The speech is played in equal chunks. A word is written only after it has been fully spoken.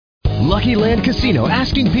Lucky Land Casino,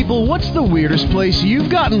 asking people, what's the weirdest place you've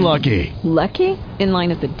gotten lucky? Lucky? In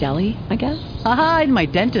line at the deli, I guess? Aha, in my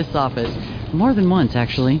dentist's office. More than once,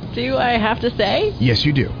 actually. Do I have to say? Yes,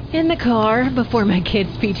 you do. In the car before my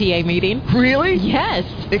kids' PTA meeting. Really? Yes.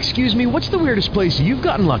 Excuse me, what's the weirdest place you've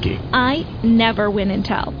gotten lucky? I never win and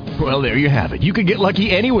tell. Well, there you have it. You can get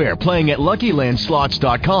lucky anywhere, playing at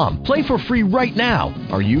LuckyLandSlots.com. Play for free right now.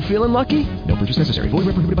 Are you feeling lucky? No purchase necessary. Void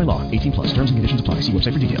where prohibited by law. 18 plus. Terms and conditions apply. See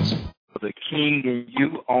website for details. The King and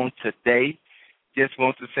You on today. Just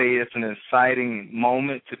want to say it's an exciting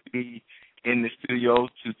moment to be in the studio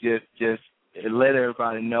to just let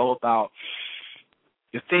everybody know about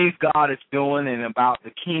the things God is doing and about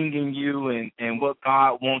the King in You and what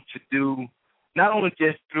God wants to do, not only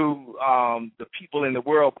just through the people in the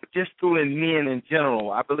world, but just through in men in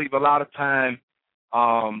general. I believe a lot of times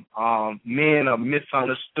men are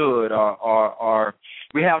misunderstood or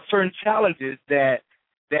we have certain challenges that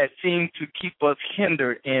seem to keep us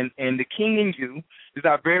hindered. And the King in You is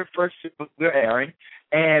our very first book we're airing,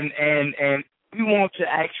 and we want to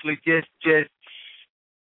actually just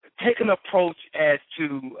take an approach as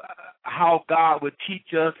to how God would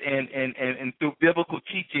teach us and through biblical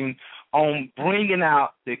teaching on bringing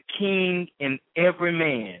out the King in every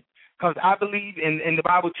man. Because I believe, and the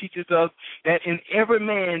Bible teaches us that in every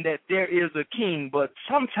man that there is a king, but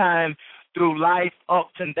sometimes through life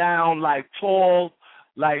ups and downs, like toil,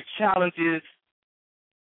 like challenges,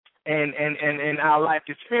 and our life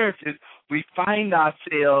experiences, we find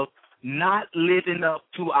ourselves not living up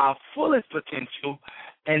to our fullest potential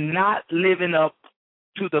and not living up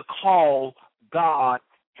to the call God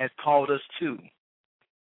has called us to.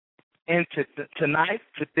 And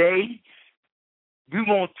today, we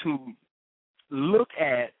want to look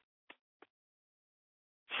at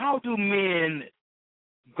how do men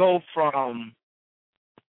go from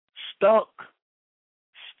stuck,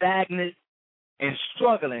 stagnant, and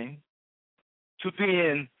struggling to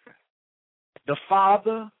being the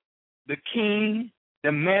father, the king,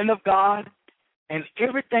 the man of God, and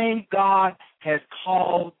everything God has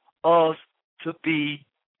called us to be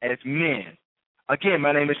as men. Again,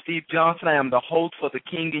 my name is Steve Johnson. I am the host for The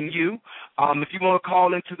King in You. If you want to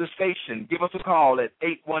call into the station, give us a call at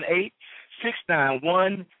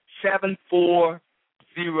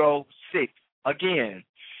 818-691-7406. Again,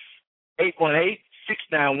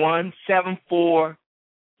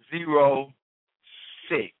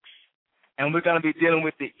 818-691-7406. And we're going to be dealing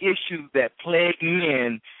with the issues that plague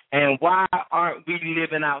men and why aren't we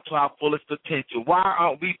living out to our fullest potential? Why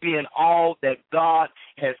aren't we being all that God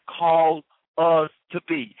has called us to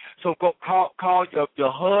be? So go call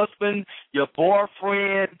your husband, your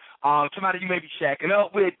boyfriend, somebody you may be shacking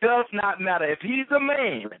up with. It does not matter. If he's a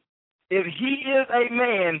man, if he is a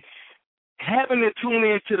man, having to tune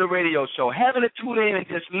in to the radio show, having to tune in and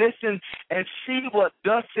just listen and see what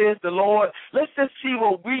thus says the Lord. Let's just see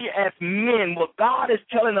what we as men, what God is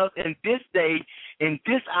telling us in this day, in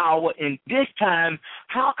this hour, in this time.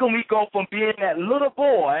 How can we go from being that little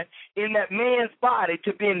boy in that man's body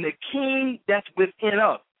to being the king that's within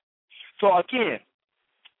us? So again,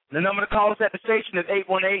 the number to call us at the station is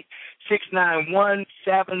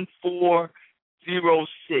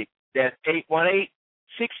 818-691-7406. That's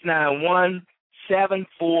 818-691-7406.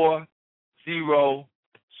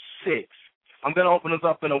 I'm going to open us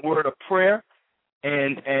up in a word of prayer,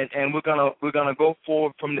 and we're gonna go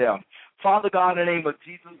forward from there. Father God, in the name of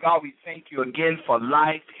Jesus, God, we thank you again for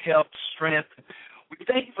life, health, strength. We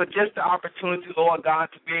thank you for just the opportunity, Lord God,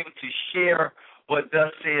 to be able to share what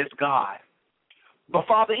thus says God. But,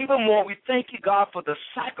 Father, even more, we thank you, God, for the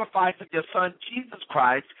sacrifice of your Son, Jesus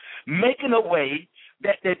Christ, making a way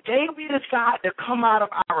that the day we decide to come out of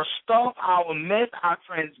our stuff, our mess, our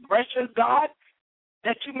transgressions, God,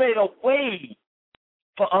 that you made a way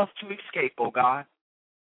for us to escape, oh God.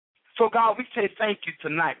 So, God, we say thank you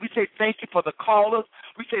tonight. We say thank you for the callers.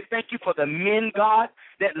 We say thank you for the men, God,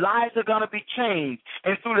 that lives are going to be changed.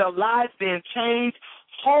 And through their lives being changed,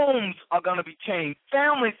 homes are going to be changed.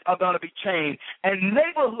 Families are going to be changed. And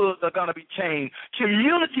neighborhoods are going to be changed.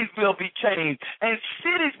 Communities will be changed. And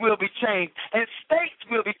cities will be changed. And states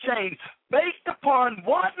will be changed based upon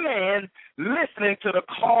one man listening to the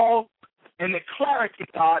call and the clarity,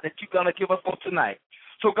 God, that you're going to give us for tonight.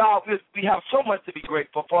 So, God, we have so much to be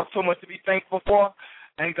grateful for, so much to be thankful for.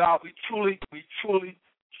 And, God, we truly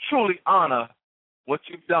honor what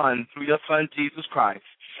you've done through your Son, Jesus Christ.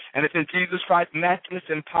 And it's in Jesus Christ's matchless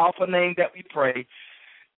and powerful name that we pray.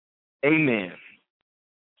 Amen.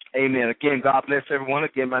 Amen. Again, God bless everyone.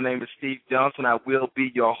 Again, my name is Steve Johnson. I will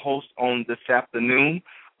be your host on this afternoon.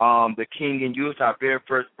 The King and You is our very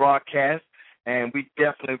first broadcast. And we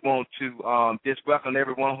definitely want to just welcome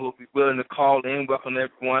everyone who will be willing to call in, welcome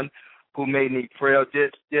everyone who may need prayer,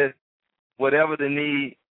 just whatever the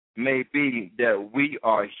need may be, that we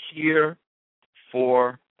are here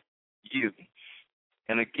for you.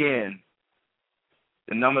 And again,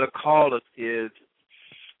 the number to call us is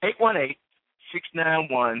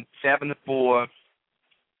 818-691-7406.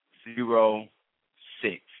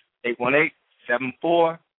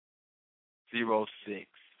 818-7406.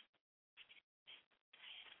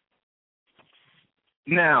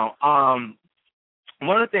 Now,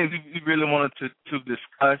 one of the things we really wanted to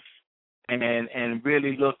discuss and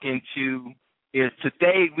really look into is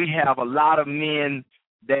today we have a lot of men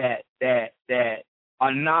that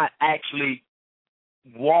are not actually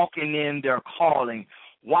walking in their calling.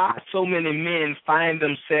 Why so many men find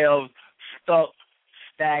themselves stuck,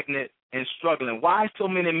 stagnant, and struggling? Why so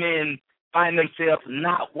many men find themselves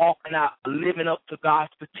not walking out, living up to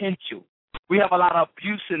God's potential? We have a lot of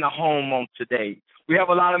abuse in the home on today. We have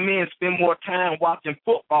a lot of men spend more time watching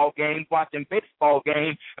football games, watching baseball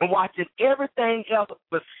games, and watching everything else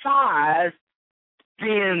besides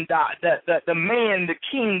being the man, the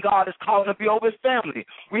king God is calling to be over his family.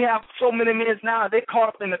 We have so many men now, they're caught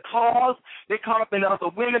up in the cause, they're caught up in the other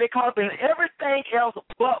women, they're caught up in everything else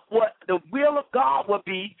but what the will of God would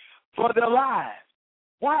be for their lives.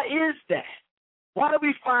 Why is that? Why do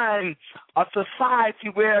we find a society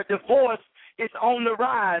where divorce is on the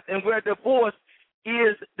rise and where divorce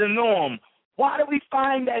is the norm? Why do we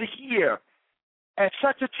find that here at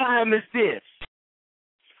such a time as this?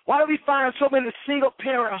 Why do we find so many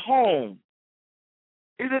single-parent homes?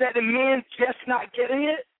 Is it that the men just not getting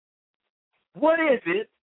it? What is it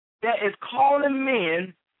that is calling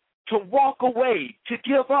men to walk away, to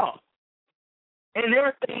give up? And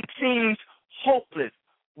everything seems hopeless.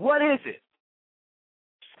 What is it?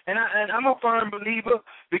 And I'm a firm believer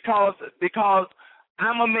because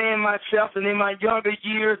I'm a man myself, and in my younger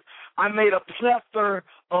years, I made a plethora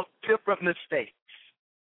of different mistakes.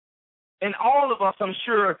 And all of us, I'm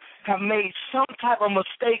sure, have made some type of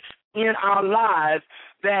mistakes in our lives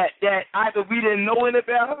that either we didn't know any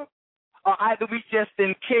better, or either we just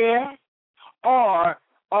didn't care, or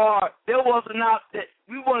there was enough that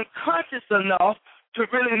we weren't conscious enough to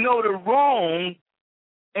really know the wrong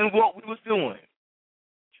in what we was doing.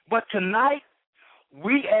 But tonight,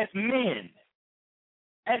 we as men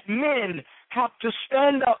have to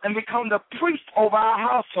stand up and become the priest over our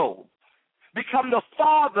household, become the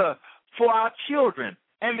father for our children,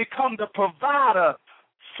 and become the provider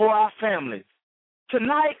for our families.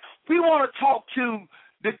 Tonight, we want to talk to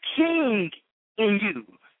the king in you.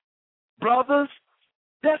 Brothers,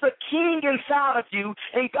 there's a king inside of you,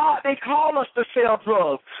 and God didn't call us to sell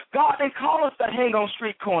drugs. God didn't call us to hang on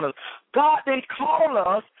street corners. God didn't call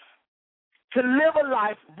us to live a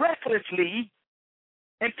life recklessly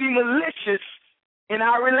and be malicious in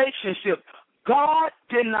our relationship. God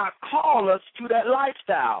did not call us to that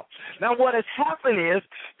lifestyle. Now, what has happened is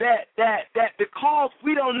that because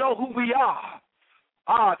we don't know who we are,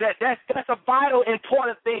 that's a vital,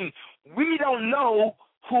 important thing. We don't know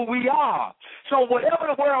who we are. So whatever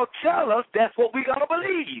the world tells us, that's what we're going to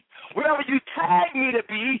believe. Whatever you tag me to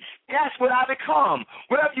be, that's what I become.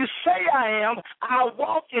 Whatever you say I am, I'll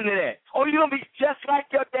walk into that. Or you're going to be just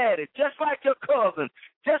like your daddy, just like your cousin,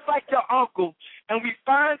 just like your uncle, and we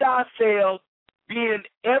find ourselves being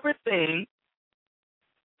everything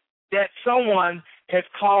that someone has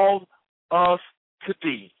called us to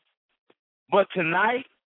be. But tonight,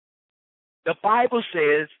 the Bible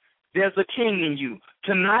says there's a king in you.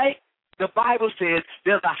 Tonight, the Bible says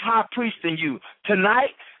there's a high priest in you.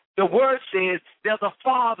 Tonight, the word says there's a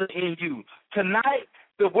father in you. Tonight,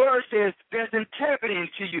 the word says there's integrity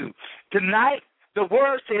into you. Tonight, the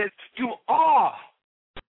word says you are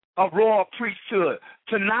a royal priesthood.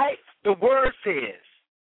 Tonight, the word says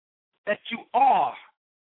that you are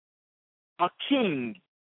a king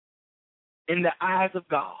in the eyes of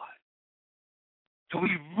God. So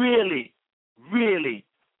we really, really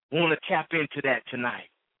want to tap into that tonight.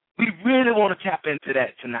 We really want to tap into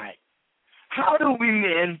that tonight. How do we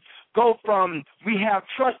men go from we have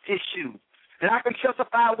trust issues? And I can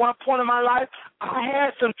testify at one point in my life, I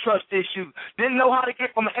had some trust issues. Didn't know how to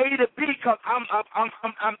get from A to B because I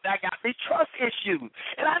got these trust issues.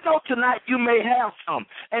 And I know tonight you may have some.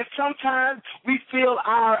 And sometimes we feel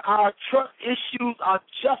our trust issues are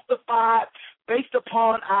justified based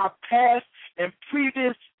upon our past and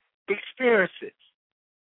previous experiences.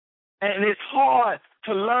 And it's hard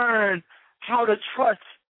to learn how to trust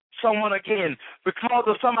someone again because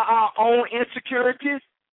of some of our own insecurities.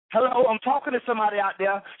 Hello, I'm talking to somebody out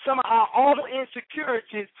there. Some of our own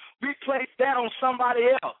insecurities we place down on somebody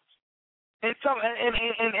else.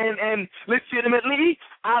 And legitimately,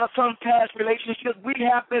 out of some past relationships, we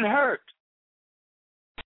have been hurt.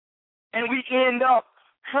 And we end up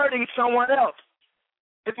hurting someone else.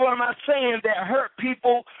 It's what am I saying? That hurt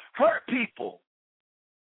people hurt people.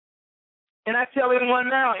 And I tell anyone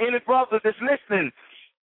now, any brother that's listening,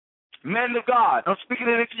 men of God, I'm speaking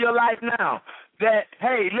it into your life now, that,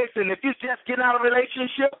 hey, listen, if you just get out of a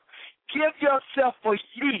relationship, give yourself a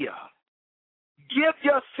year. Give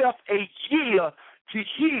yourself a year to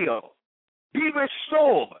heal. Be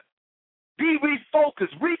restored. Be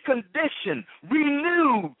refocused, reconditioned,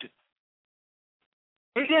 renewed.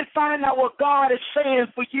 And then find out what God is saying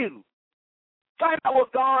for you. Find out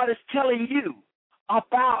what God is telling you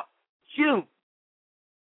about you.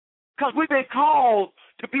 Because we've been called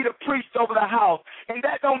to be the priest over the house. And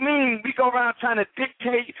that don't mean we go around trying to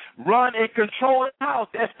dictate, run, and control the house.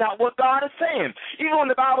 That's not what God is saying. Even when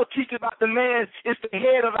the Bible teaches about the man is the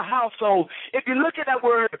head of the household, if you look at that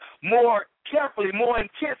word more carefully, more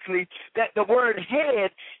intensely, that the word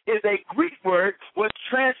head is a Greek word which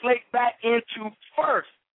translates back into first.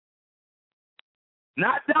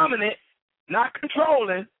 Not dominant, not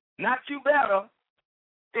controlling, not you better.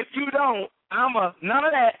 If you don't, none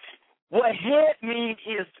of that. What head means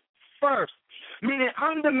is first, meaning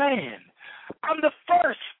I'm the man. I'm the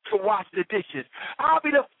first to wash the dishes. I'll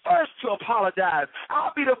be the first to apologize.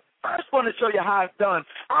 I'll be the first one to show you how it's done.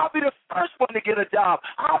 I'll be the first one to get a job.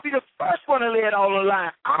 I'll be the first one to lay it all on the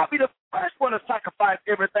line. I'll be the first one to sacrifice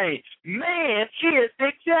everything. Man is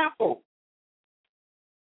the example.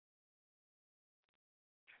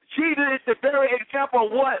 Jesus is the very example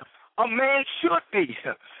of what a man should be.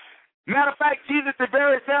 Matter of fact, Jesus is the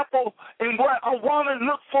very example in what a woman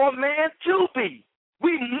looks for a man to be.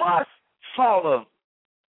 We must follow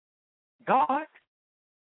God.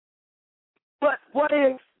 But what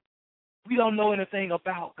if we don't know anything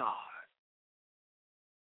about God?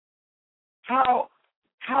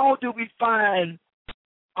 How do we find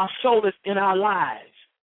our solace in our lives?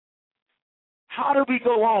 How do we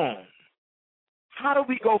go on? How do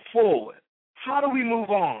we go forward? How do we move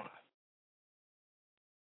on?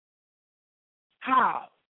 How,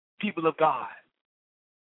 people of God?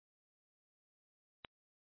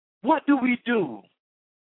 What do we do,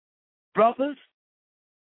 brothers?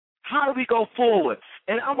 How do we go forward?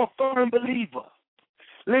 And I'm a firm believer.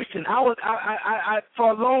 Listen, I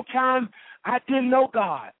for a long time I didn't know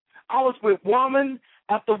God. I was with woman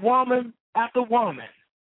after woman after woman,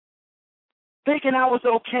 thinking I was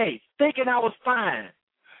okay, thinking I was fine,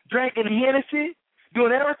 drinking Hennessy,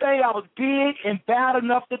 doing everything I was big and bad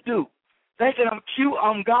enough to do. Thinking I'm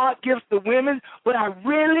cute, God gives the women, but I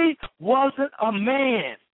really wasn't a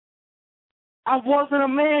man. I wasn't a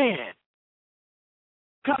man.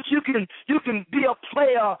 Because you can be a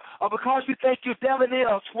player, or because you think you're debonair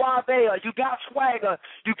or suave, or you got swagger,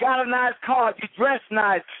 you got a nice car, you dress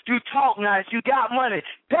nice, you talk nice, you got money.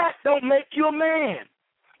 That don't make you a man.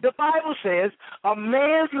 The Bible says a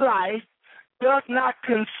man's life does not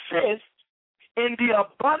consist in the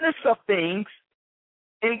abundance of things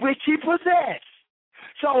in which he possessed.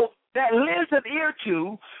 So that lends an ear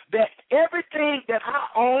to that everything that I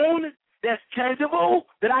own that's tangible,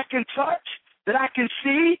 that I can touch, that I can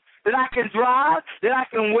see, that I can drive, that I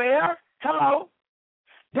can wear, hello,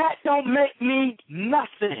 that don't make me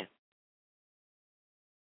nothing.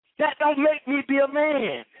 That don't make me be a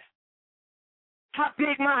man. How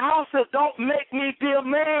big my house is don't make me be a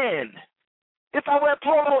man. If I wear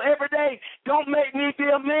polo every day, don't make me be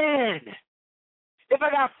a man. If I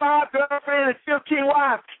got 5 girlfriends and 15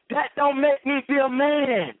 wives, that don't make me be a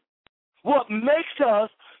man. What makes us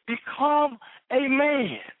become a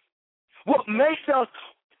man, what makes us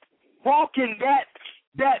walk in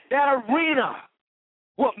that arena,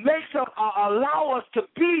 what makes us allow us to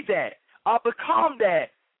be that or become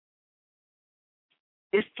that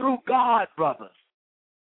is through God, brothers.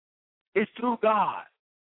 It's through God.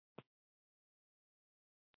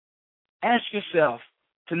 Ask yourself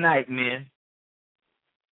tonight, men,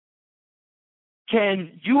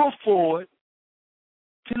 can you afford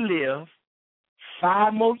to live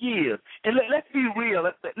 5 more years? And let's be real.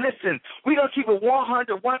 Listen, we're going to keep it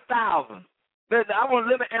 100, 1,000. I want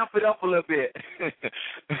to amp it up a little bit.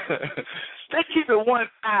 Let's keep it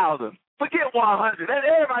 1,000. Forget 100. Let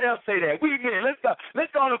everybody else say that. We get it. Let's go.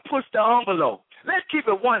 Let's go and push the envelope. Let's keep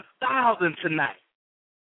it 1,000 tonight.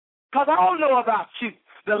 Because I don't know about you.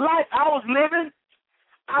 The life I was living,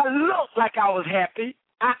 I looked like I was happy.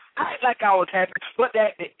 I act like I was happy. But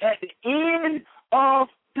at the end of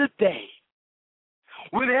the day,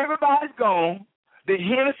 when everybody's gone, the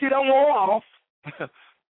Hennessy don't wear off,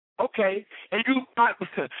 okay, and you got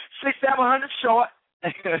 600-700 short,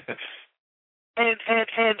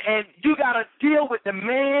 and you got to deal with the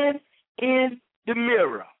man in the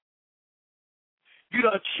mirror. You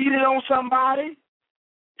done cheated on somebody.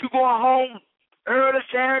 You going home early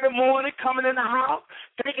Saturday morning, coming in the house,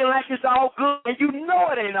 thinking like it's all good, and you know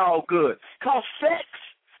it ain't all good. Because sex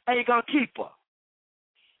ain't going to keep her.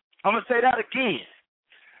 I'm going to say that again.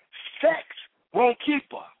 Sex won't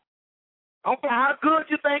keep her. I don't care how good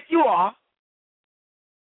you think you are,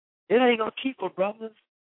 it ain't going to keep her, brothers.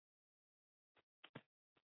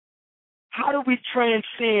 How do we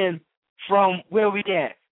transcend from where we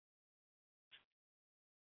at?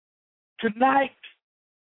 Tonight,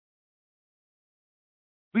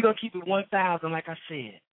 we're going to keep it 1,000, like I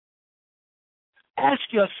said. Ask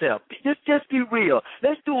yourself, just be real.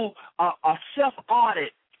 Let's do a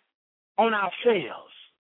self-audit on ourselves.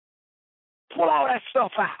 Pull all that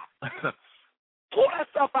stuff out. Pull that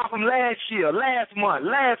stuff out from last year, last month,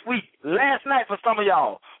 last week, last night for some of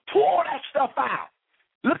y'all. Pull that stuff out.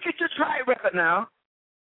 Look at your track record now.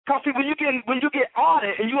 Because see, when you get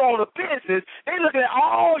audited and you own a business, they looking at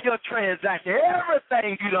all your transactions,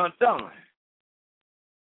 everything you done.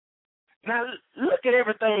 Now, look at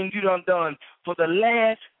everything you done for the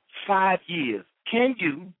last 5 years. Can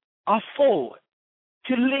you afford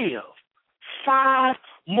to live 5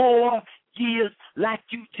 more years like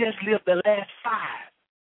you just lived the last 5?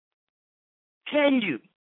 Can you?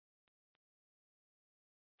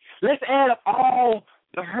 Let's add up all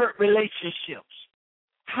the hurt relationships.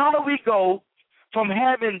 How do we go from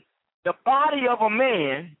having the body of a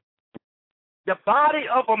man,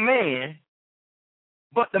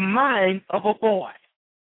 but the mind of a boy?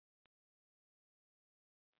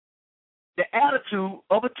 The attitude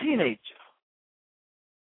of a teenager.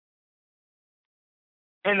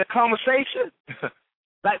 And the conversation,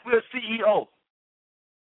 like we're CEO.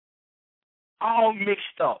 All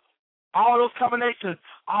mixed up. All those combinations,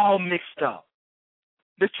 all mixed up.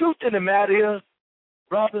 The truth of the matter is,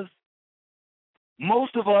 brothers,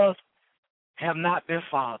 most of us have not been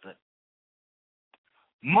fathered.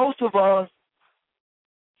 Most of us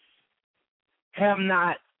have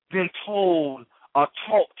not been told or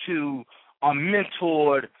talked to or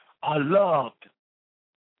mentored or loved.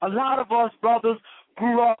 A lot of us, brothers,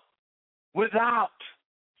 grew up without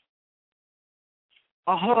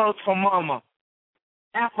a hug from mama,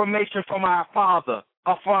 affirmation from our father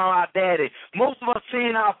or from our daddy. Most of us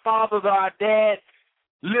seen our fathers or our dad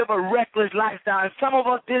live a reckless lifestyle, and some of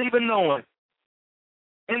us didn't even know it.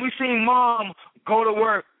 And we seen mom go to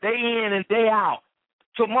work day in and day out.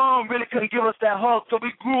 So mom really couldn't give us that hug. So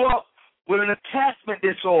we grew up with an attachment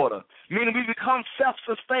disorder, meaning we become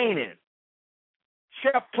self-sustaining,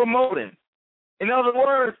 self-promoting. In other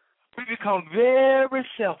words, we become very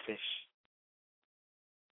selfish.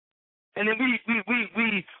 And then we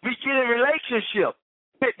get in a relationship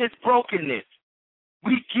with this brokenness.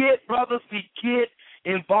 We get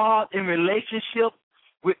involved in relationship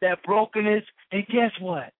with that brokenness, and guess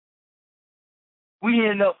what? We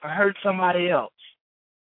end up hurting somebody else.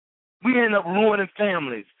 We end up ruining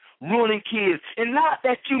families, ruining kids. And not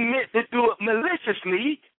that you meant to do it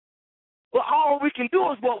maliciously, but all we can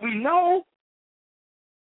do is what we know.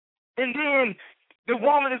 And then the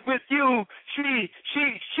woman is with you, she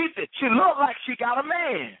looked like she got a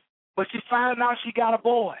man, but she found out she got a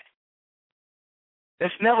boy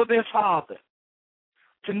that's never been fathered.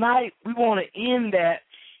 Tonight, we want to end that.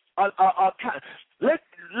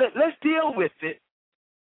 Let's deal with it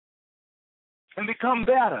and become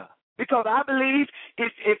better. Because I believe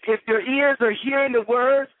if your ears are hearing the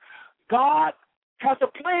words, God has a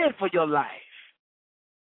plan for your life.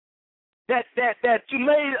 That you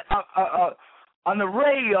made an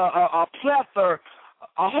array, a plethora,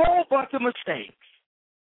 a whole bunch of mistakes.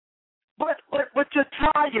 But you're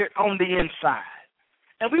tired on the inside.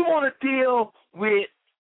 And we want to deal with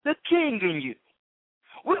the king in you.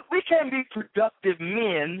 We can't be productive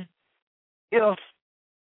men if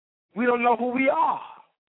we don't know who we are.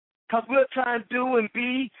 Because we're trying to do and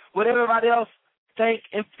be what everybody else think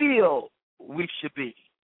and feel we should be.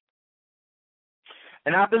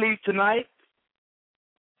 And I believe tonight,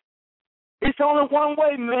 it's only one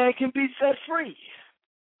way man can be set free.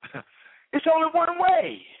 It's only one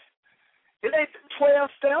way. It ain't 12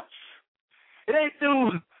 steps. It ain't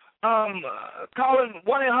through calling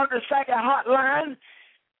 1-800-SACA hotline.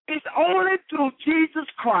 It's only through Jesus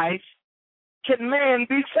Christ can man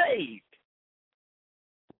be saved.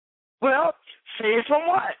 Well, saved from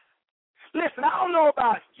what? Listen, I don't know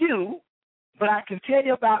about you, but I can tell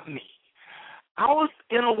you about me. I was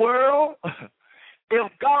in a world,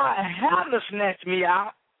 if God hadn't snatched me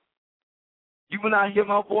out, you would not hear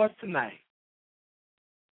my voice tonight.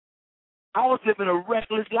 I was living a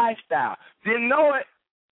reckless lifestyle. Didn't know it,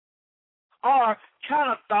 or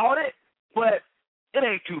kind of thought it, but it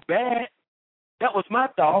ain't too bad. That was my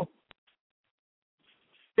thought.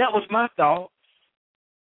 That was my thought.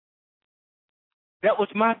 That was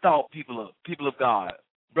my thought, people of God,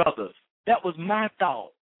 brothers. That was my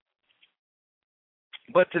thought.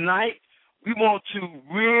 But tonight, we want to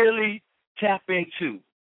really tap into.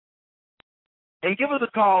 And give us a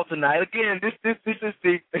call tonight. Again, this is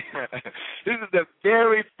the this is the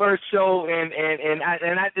very first show, and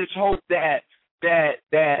I just hope that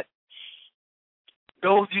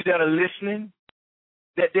those of you that are listening,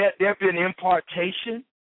 that there be an impartation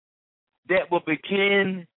that will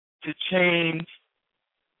begin to change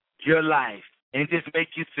your life and just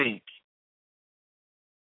make you think.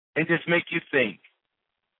 And just make you think.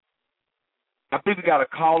 I think we got a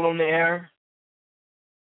call on the air.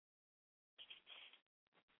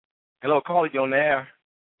 Hello, caller, you on the air.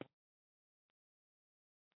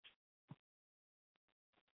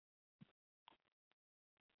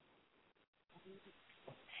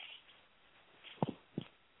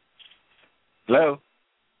 Hello?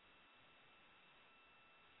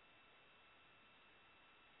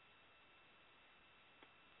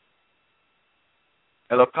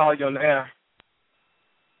 Hello, caller, you on the air.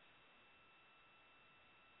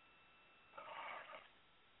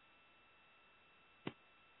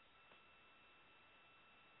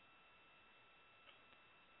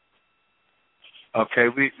 Okay,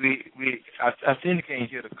 I think you can't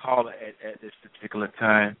hear the caller at this particular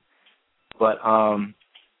time. But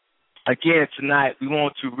again, tonight we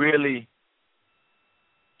want to really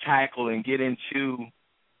tackle and get into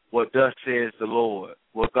what thus says the Lord,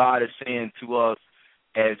 what God is saying to us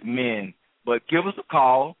as men. But give us a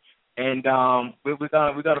call, and we're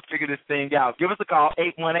gonna figure this thing out. Give us a call,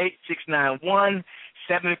 818-691-7406.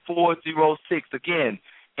 Again,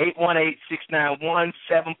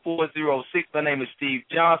 818-691-7406. My name is Steve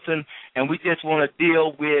Johnson, and we just want to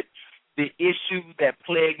deal with the issue that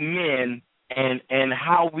plague men and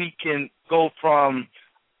how we can go from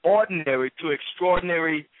ordinary to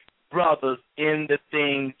extraordinary brothers in the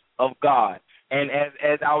things of God. And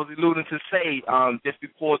as I was alluding to say just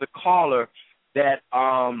before the caller, that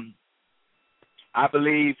I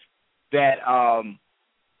believe that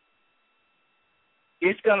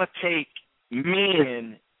it's going to take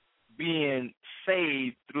men being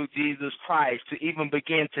saved through Jesus Christ to even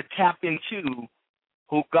begin to tap into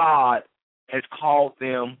who God has called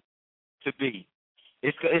them to be.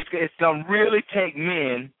 It's going to really take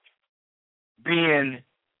men being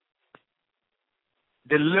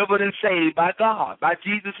delivered and saved by God, by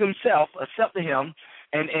Jesus himself, accepting him,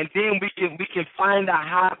 and then we can find out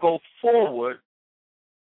how to go forward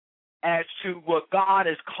as to what God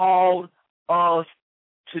has called us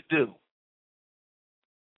to do.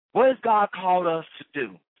 What has God called us to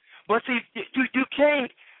do? But see, you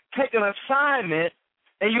can't take an assignment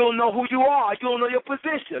and you don't know who you are. You don't know your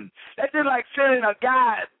position. That's just like giving a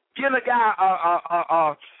guy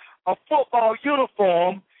a football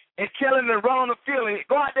uniform and telling him to run on the field and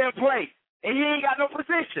go out there and play, and he ain't got no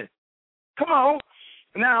position. Come on.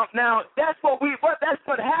 Now that's what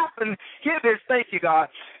happened. Hear this, thank you, God.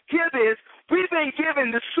 Hear this. We've been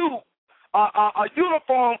given the suit, a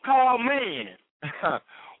uniform called man.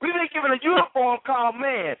 We've been given a uniform called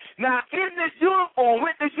man. Now,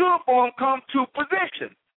 with this uniform comes two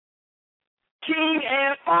positions, king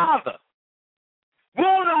and father. We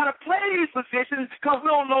don't know how to play these positions because we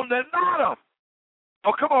don't know nothing about them.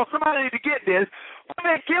 Oh, come on, somebody need to get this. We've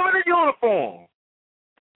been given a uniform.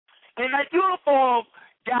 And that uniform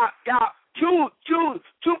got two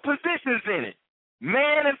positions in it,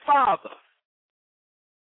 man and father,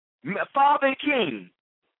 father and king.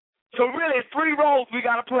 So really, three roles we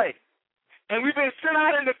got to play. And we've been sent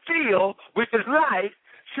out in the field, which is life,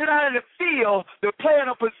 sent out in the field to play in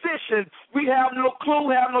a position we have no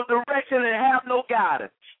clue, have no direction, and have no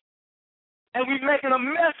guidance. And we're making a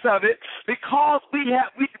mess of it because we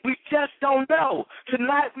just don't know.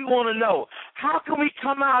 Tonight we want to know, how can we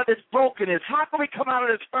come out of this brokenness? How can we come out of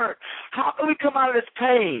this hurt? How can we come out of this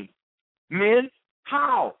pain? Men,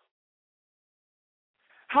 how?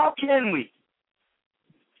 How can we?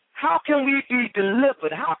 How can we be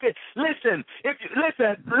delivered? Listen,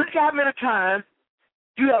 look how many times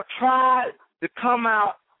you have tried to come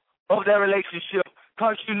out of that relationship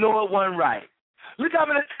because you know it wasn't right. Look how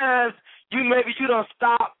many times you don't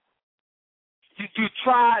stop. You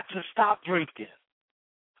tried to stop drinking.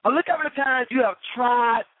 Or look how many times you have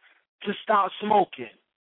tried to stop smoking.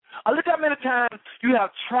 Or look how many times you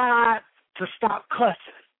have tried to stop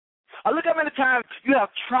cussing. Or look how many times you have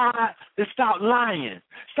tried to stop lying,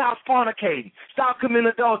 stop fornicating, stop committing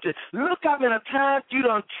adultery. Look how many times you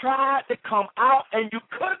done tried to come out and you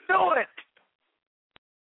couldn't do it.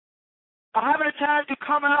 Or how many times you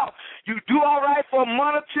come out, you do all right for a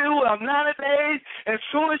month or two or 90 days, and as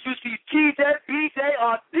soon as you see TJ, BJ,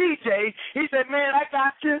 or DJ, he said, man, I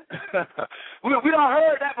got you. we done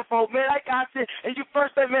heard that before, man, I got you. And you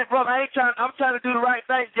first say, man, brother, I'm trying to do the right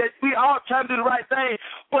thing. Yes, we all trying to do the right thing,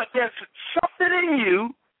 but there's something in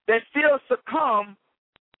you that still succumb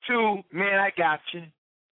to, man, I got you.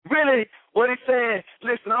 Really, what he said,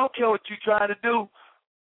 listen, I don't care what you're trying to do.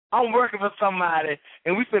 I'm working for somebody,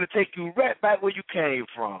 and we're going to take you right back where you came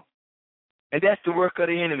from. And that's the work of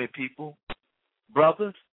the enemy, people.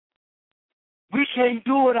 Brothers, we can't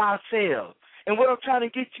do it ourselves. And what I'm trying to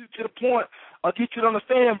get you to the point, or get you to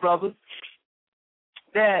understand, brothers,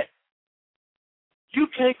 that you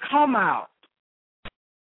can't come out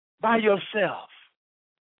by yourself.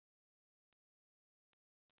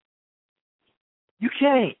 You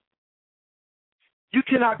can't. You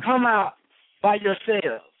cannot come out by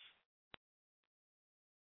yourselves.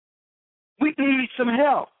 We need some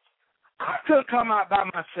help. I couldn't come out by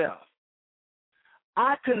myself.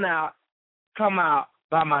 I could not come out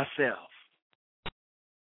by myself.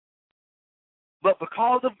 But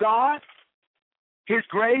because of God, His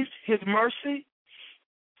grace, His mercy,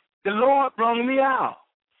 the Lord brought me out.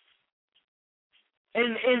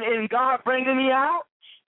 And God bringing me out,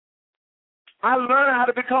 I learned how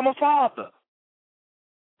to become a father.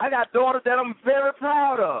 I got daughters that I'm very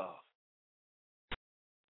proud of.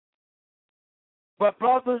 But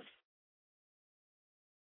brothers,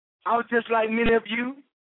 I was just like many of you.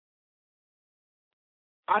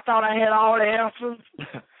 I thought I had all the answers.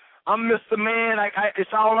 I'm Mr. Man.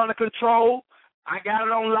 It's all under control. I got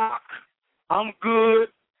it on lock. I'm good.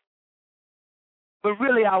 But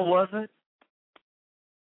really I wasn't.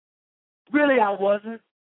 Really I wasn't.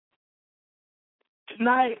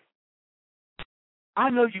 Tonight,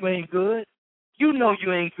 I know you ain't good. You know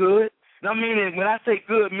you ain't good. I mean, when I say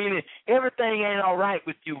good, meaning everything ain't all right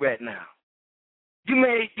with you right now. You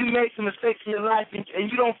made some mistakes in your life,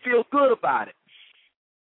 and you don't feel good about it.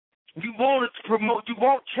 You want to promote, you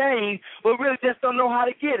want change, but really just don't know how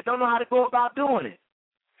to get it, don't know how to go about doing it.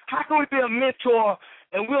 How can we be a mentor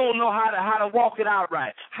and we don't know how to walk it out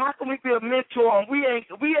right? How can we be a mentor and we ain't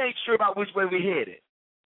sure about which way we're headed?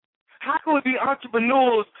 How can we be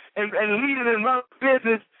entrepreneurs and leading and run a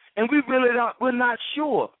business and we're not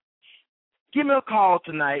sure? Give me a call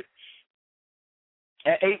tonight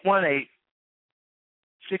at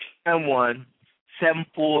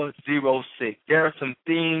 818-691-7406. There are some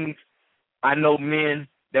things I know, men,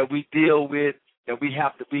 that we deal with that we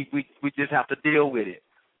just have to deal with it.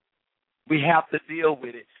 We have to deal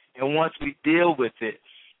with it. And once we deal with it,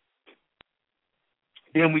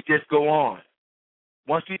 then we just go on.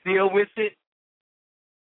 Once we deal with it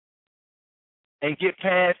and get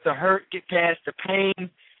past the hurt, get past the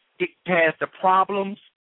pain, get past the problems,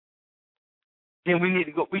 then we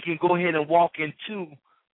can go ahead and walk into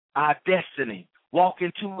our destiny, walk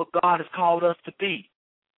into what God has called us to be.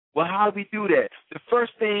 Well, how do we do that? The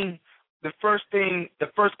first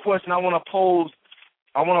question I want to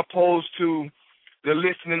pose to the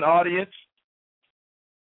listening audience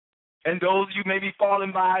and those of you may be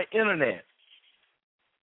falling by internet.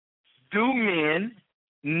 Do men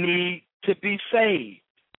need to be saved?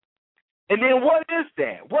 And then what is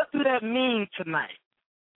that? What do that mean tonight?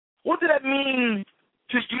 What does that mean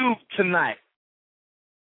to you tonight?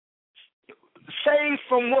 Saved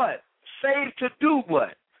from what? Saved to do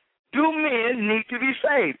what? Do men need to be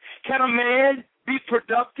saved? Can a man be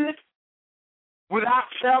productive without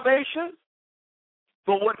salvation?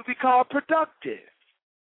 But what do we call productive?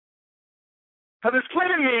 Because there's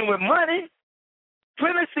plenty of men with money,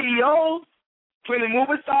 plenty of CEOs, plenty of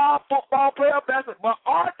movie stars, football players, basketball, but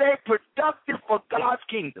are they productive for God's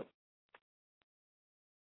kingdom?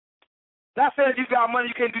 Not saying you got money,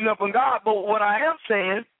 you can't do nothing for God, but what I am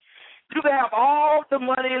saying, you can have all the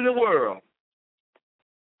money in the world.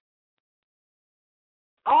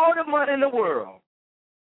 All the money in the world.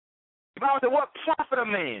 If I was to what profit a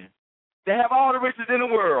man to have all the riches in the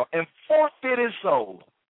world and forfeit his soul?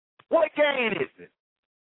 What gain is it?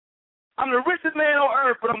 I'm the richest man on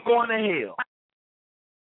earth, but I'm going to hell.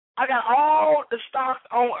 I got all the stocks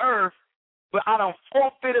on earth, but I done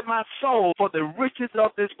forfeited my soul for the riches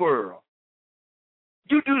of this world.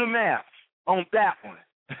 You do the math on that one.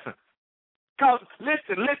 Because,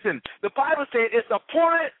 listen, the Bible says it's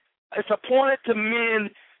appointed to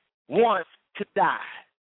men once to die.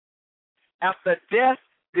 After death,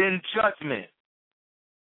 then judgment.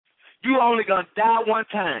 You only going to die one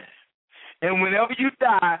time. And whenever you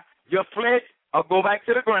die, your flesh will go back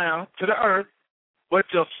to the ground, to the earth, but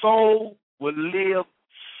your soul will live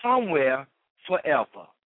somewhere forever.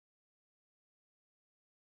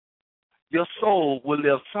 Your soul will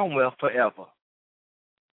live somewhere forever.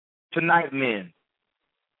 Tonight, men,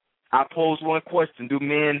 I pose one question. Do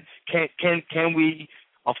men, can we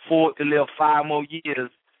afford to live 5 more years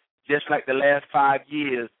just like the last 5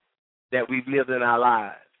 years that we've lived in our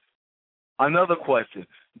lives? Another question,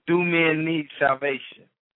 do men need salvation?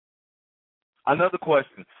 Another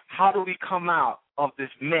question, how do we come out of this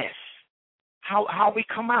mess? How we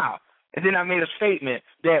come out? And then I made a statement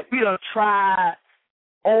that we done tried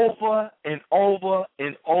over and over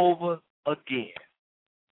and over again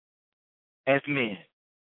as men.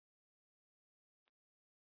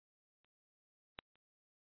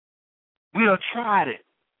 We done tried it.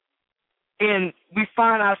 And we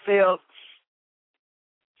find ourselves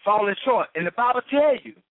falling short. And the Bible tells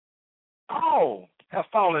you, all have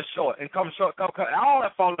fallen short and come short. All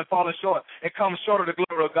have fallen short and come short of the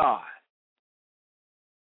glory of God.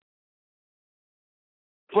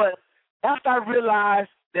 But after I realized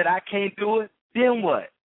that I can't do it, then what?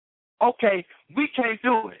 Okay, we can't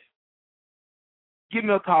do it. Give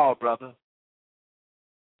me a call, brother.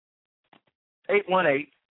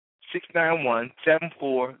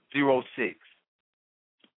 818-691-7406.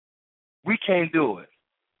 We can't do it.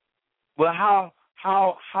 Well, how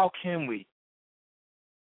can we?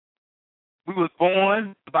 We was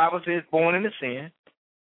born, the Bible says, born in the sin,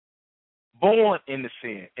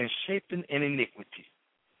 and shaped in iniquity.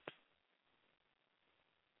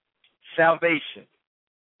 Salvation,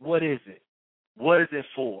 what is it? What is it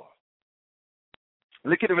for?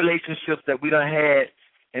 Look at the relationships that we done had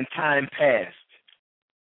in time past.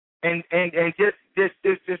 And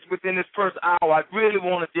just within this first hour, I really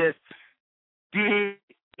want to just dig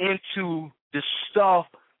into the stuff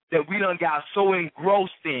that we done got so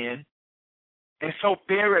engrossed in and so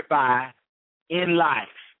buried by in life.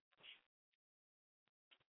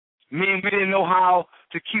 Men, we didn't know how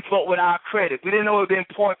to keep up with our credit. We didn't know the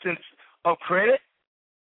importance of credit.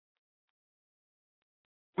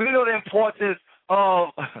 We didn't know the importance of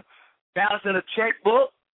balancing a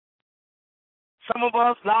checkbook. Some of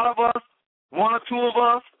us, a lot of us, 1 or 2 of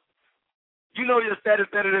us, you know your status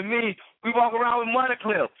better than me. We walk around with money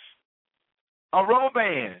clips, a rubber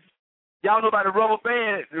band. Y'all know about the rubber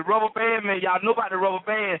band. The rubber band, man, y'all know about the rubber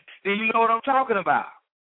band. Then you know what I'm talking about.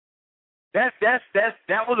 That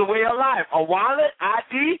was a way of life. A wallet,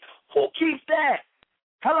 ID, who keeps that?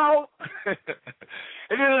 Hello? And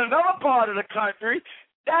then in another part of the country,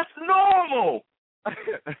 that's normal.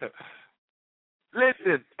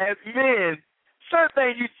 Listen, as men, certain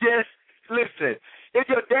things you just, listen, if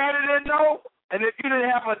your daddy didn't know, and if you didn't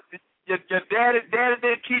have your daddy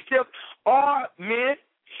didn't teach you, or men,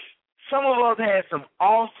 some of us had some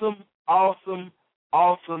awesome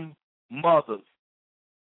mothers.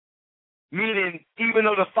 Meaning, even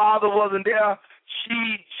though the father wasn't there,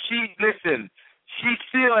 she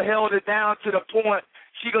still held it down to the point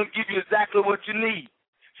she gonna give you exactly what you need.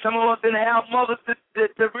 Some of us didn't have mothers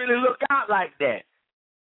to really look out like that.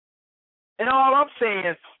 And all I'm saying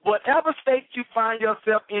is, whatever state you find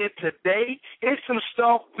yourself in today, it's some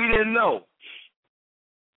stuff we didn't know.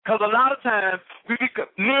 Because a lot of times, we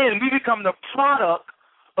become the product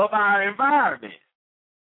of our environment.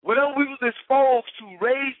 Whatever we was exposed to,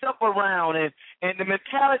 raised up around, and the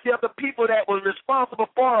mentality of the people that was responsible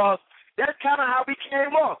for us, that's kind of how we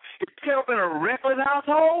came up. If you came up in a reckless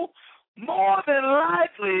household, more than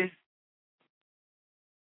likely,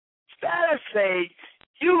 let's say,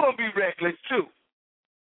 you're going to be reckless too.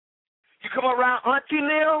 You come around Auntie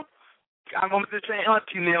Neil, I'm going to just say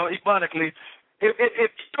Auntie Neil, ironically, if you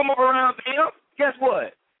come up around them, guess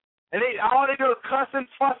what? And all they do is cussing,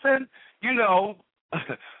 fussing,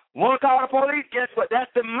 want to call the police, guess what?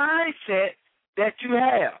 That's the mindset that you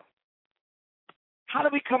have. How do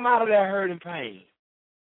we come out of that hurt and pain?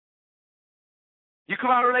 You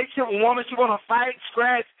come out of a relationship with a woman, she want to fight,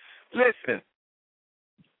 scratch. Listen,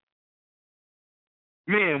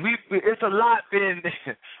 man, it's a lot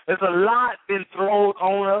been thrown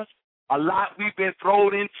on us, a lot we've been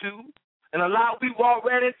thrown into, and a lot we walk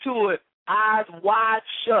right into it, eyes wide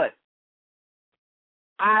shut.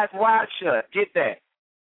 Eyes wide shut. Get that.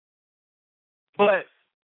 But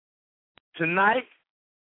tonight,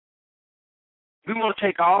 we want to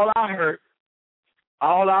take all our hurt,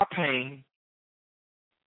 all our pain,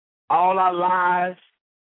 all our lies,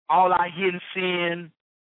 all our hidden sin,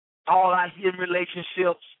 all our hidden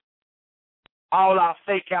relationships, all our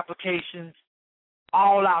fake applications,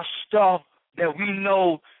 all our stuff that we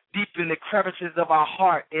know deep in the crevices of our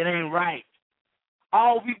heart, it ain't right.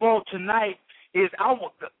 All we want tonight is, God,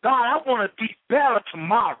 I want to be better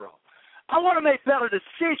tomorrow. I want to make better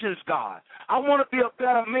decisions, God. I want to be a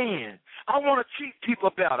better man. I want to treat people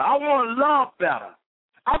better. I want to love better.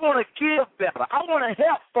 I want to give better. I want to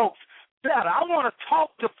help folks better. I want to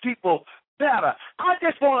talk to people better. I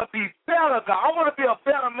just want to be better, God. I want to be a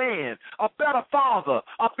better man, a better father,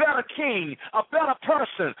 a better king, a better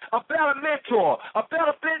person, a better mentor, a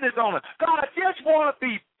better business owner. God, I just want to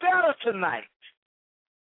be better tonight.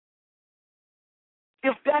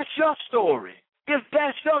 If that's your story, if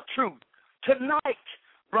that's your truth, tonight,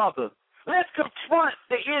 brother, let's confront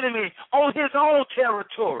the enemy on his own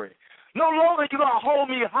territory. No longer you going to hold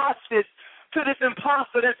me hostage to this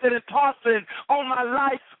imposter that's been imposting on my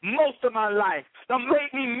life most of my life. That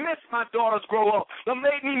made me miss my daughters grow up. That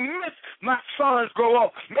made me miss my sons grow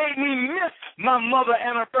up. Made me miss my mother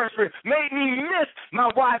anniversary. Made me miss my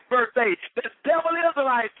wife's birthday. The devil is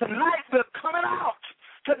alive. Tonight we're coming out.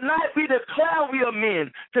 Tonight we declare we are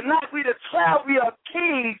men. Tonight we declare we are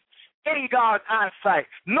kings in God's eyesight.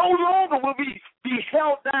 No longer will we be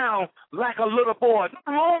held down like a little boy.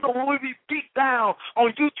 No longer will we be beat down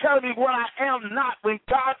on you telling me what I am not when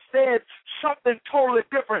God said something totally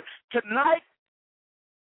different. Tonight,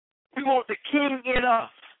 we want the king in us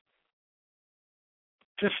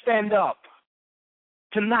to stand up.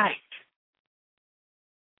 Tonight.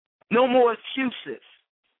 No more excuses.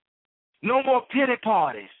 No more pity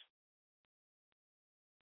parties.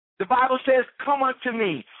 The Bible says, come unto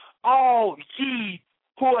me, all ye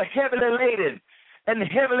who are heavily laden and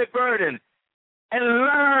heavily burdened, and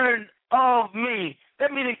learn of me.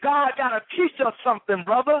 That means God got to teach us something,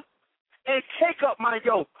 brother, and take up my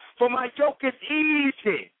yoke. For my yoke is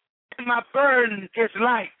easy, and my burden is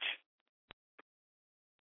light.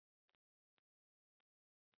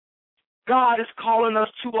 God is calling us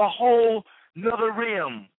to a whole nother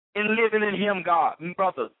realm in living in him, God. And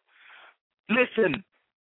brothers, listen,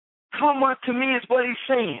 come unto me is what he's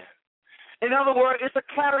saying. In other words, it's a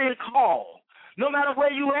clarion call. No matter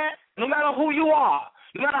where you at, no matter who you are,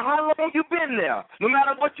 no matter how long you've been there, no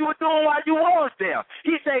matter what you were doing while you was there,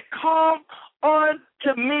 he said, come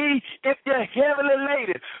unto me if you're heavily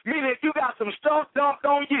laden. Meaning if you got some stuff dumped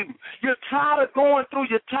on you, you're tired of going through,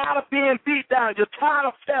 you're tired of being beat down, you're tired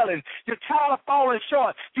of failing, you're tired of falling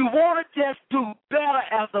short. You want to just do better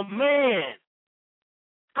as a man.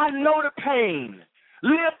 I know the pain,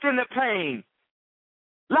 lived in the pain,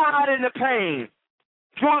 lied in the pain,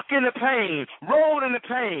 drunk in the pain, rolled in the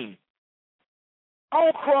pain,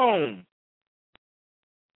 on chrome.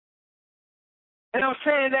 And I'm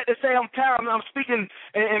saying that to say I'm speaking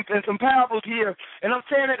in some parables here, and I'm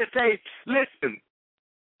saying that to say, listen,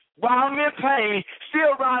 while I'm in pain,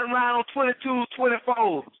 still riding around on 22,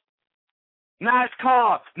 24s, nice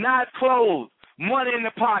car, nice clothes, money in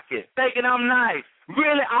the pocket, thinking I'm nice.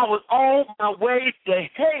 Really, I was on my way to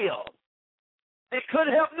hell. It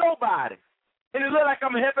couldn't help nobody. And it looked like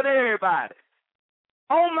I'm helping everybody.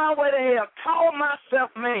 On my way to hell, call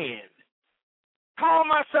myself man. Call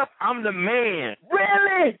myself, I'm the man.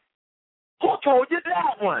 Really? Who told you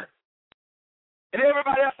that one? And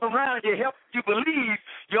everybody else around you helps you believe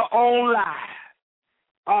your own lie.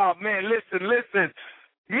 Oh, man, listen.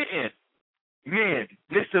 Men,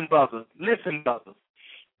 listen, brothers.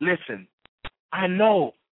 Listen. I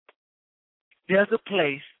know there's a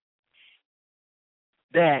place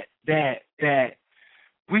that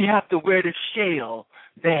we have to wear the shell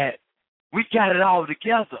that we got it all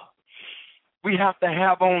together. We have to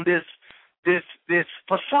have on this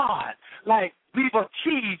facade, like we've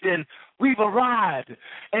achieved and we've arrived.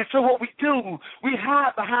 And so what we do, we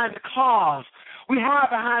hide behind the cars. We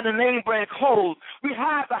hide behind the name brand clothes. We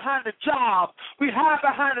hide behind the job. We hide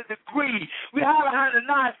behind the degree. We hide behind the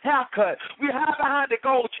nice haircut. We hide behind the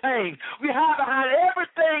gold chain. We hide behind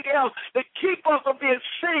everything else that keep us from being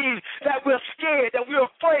seen, that we're scared, that we're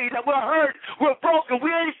afraid, that we're hurt, we're broken,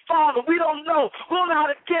 we ain't fallen, we don't know. We don't know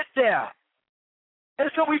how to get there. And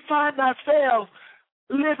so we find ourselves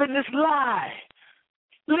living this lie.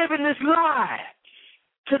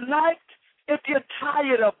 Tonight, if you're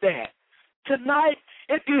tired of that, tonight,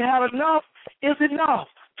 if you have enough, is enough.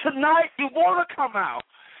 Tonight, you want to come out.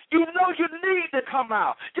 You know you need to come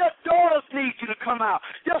out. Your daughters need you to come out.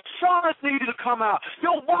 Your sons need you to come out.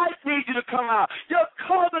 Your wife needs you to come out. Your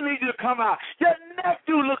cousin needs you to come out. Your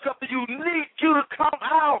nephew looks up to you, needs you to come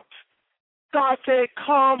out. God said,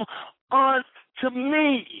 come unto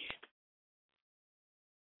me.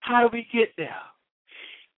 How do we get there?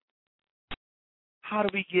 How do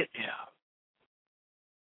we get there?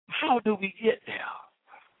 How do we get there?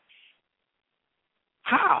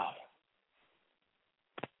 How?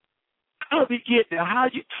 How do we get there? How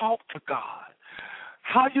do you talk to God?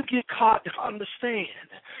 How you get God to understand?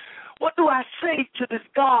 What do I say to this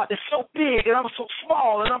God that's so big and I'm so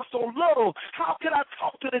small and I'm so little? How can I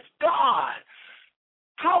talk to this God?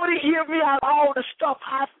 How would he hear me out of all the stuff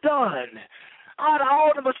I've done, out of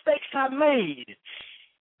all the mistakes I made?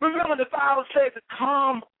 Remember, the Bible says,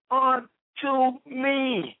 come unto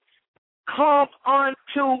me. Come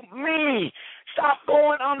unto me. Stop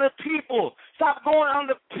going on the people. Stop going on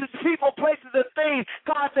the people, places, and things.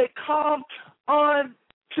 God said, come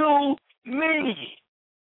unto me.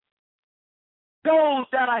 Those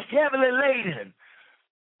that are heavily laden.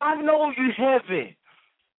 I know you heavy.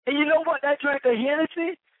 And you know what? That drink of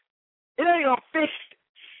Hennessy, it ain't going to fix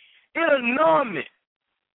it. It'll numb it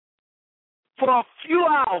for a few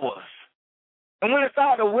hours. And when it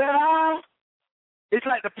starts to wear out, it's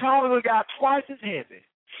like the problem got twice as heavy.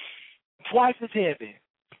 Twice as heavy.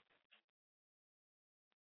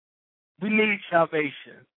 We need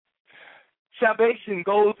salvation. Salvation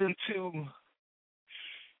goes into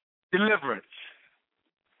deliverance.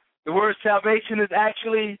 The word salvation is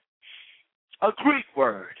actually a Greek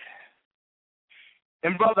word.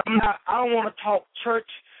 And brother, I don't want to talk church.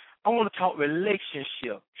 I want to talk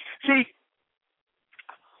relationship. See,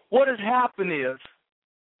 what has happened is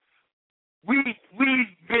we've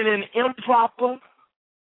been in improper,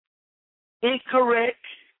 incorrect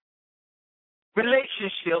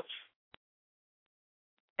relationships,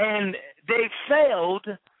 and they failed,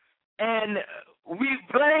 and we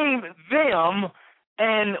blame them,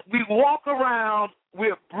 and we walk around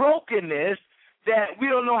with brokenness that we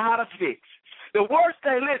don't know how to fix. The worst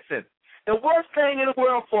thing, listen, the worst thing in the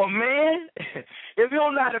world for a man, if you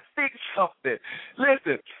don't know how to fix something,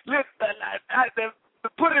 listen,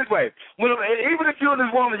 put it this way. Even if you and this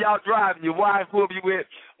woman, y'all driving, your wife, whoever you with,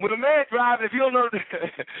 when a man driving, if you don't know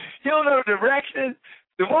the direction,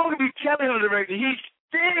 the woman can be telling him the direction. He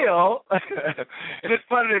still, and it's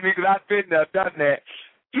funny to me because I've been there, done that,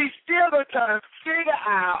 he's still going to try to figure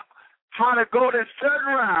out how to go this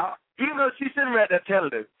certain route, even though she's sitting right there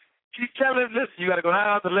telling him. She's telling him, listen, you got to go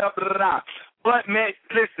down to the left, But, man,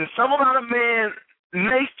 listen, some about a man's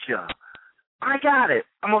nature, I got it.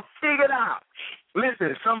 I'm going to figure it out.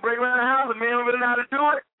 Listen, some break around the house, a man don't really know how to do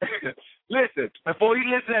it. Listen, before you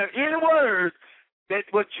listen to any words, that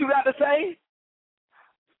what you got to say,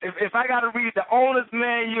 if I got to read the owner's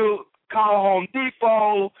manual, call Home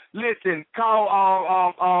Depot, listen, call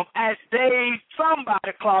Ask Dave,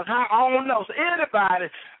 somebody, Clark, I don't know. So anybody,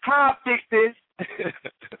 how I fix this?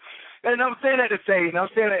 And I'm saying that to say, and I'm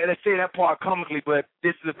saying that part comically, but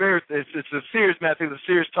this is it's a serious matter, there's a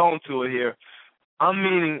serious tone to it here. I'm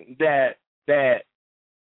meaning that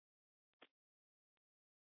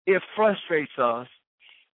it frustrates us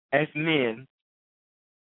as men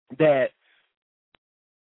that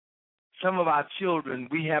some of our children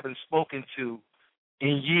we haven't spoken to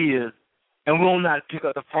in years, and we don't know how to pick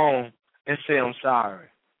up the phone and say, I'm sorry.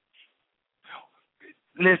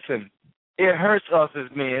 Listen, it hurts us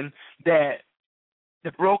as men that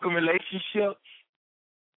the broken relationship,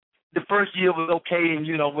 the first year was okay, and,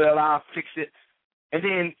 well, I'll fix it. And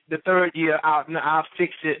then the third year, I'll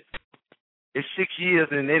fix it. It's 6 years,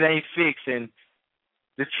 and it ain't fixed. And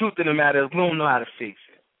the truth of the matter is we don't know how to fix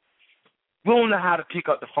it. We don't know how to pick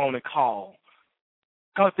up the phone and call.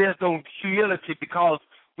 Because there's no humility, because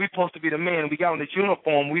we're supposed to be the man. We got on this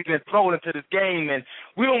uniform. We've been thrown into this game, and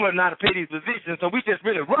we don't really know how to pay these positions, so we just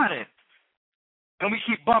really running. And we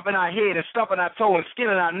keep bumping our head and stubbing our toe and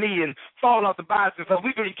skinning our knee and falling off the bicycle. So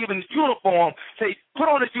we've been given this uniform, say, put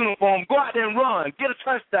on this uniform, go out there and run, get a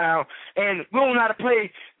touchdown, and we don't know how to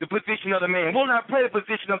play the position of the man. We don't know how to play the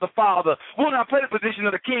position of the father. We don't know how to play the position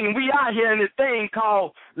of the king. And we out here in this thing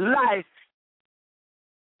called life,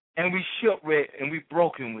 and we shipwrecked and we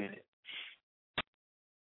broken with it.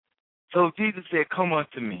 So Jesus said, come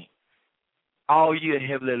unto me, all ye are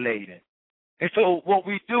heavily laden. And so what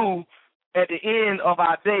we do at the end of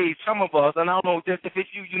our days, some of us, and I don't know just if it's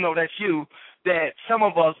you, that's you, that some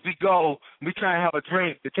of us, we try and have a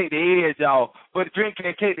drink to take the edge off, but the drink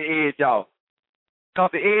can't take the edge off.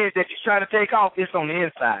 Because the edge that you're trying to take off is on the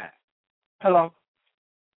inside. Hello?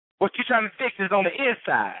 What you're trying to fix is on the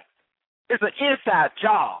inside. It's an inside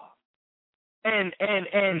job. And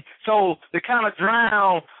so to kind of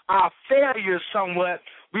drown our failures somewhat,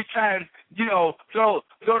 we try and, throw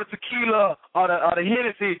the tequila or the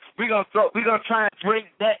Hennessy. We're gonna try and drink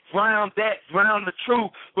that, drown the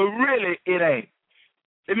truth, but really it ain't.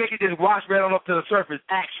 They make it just wash right on up to the surface,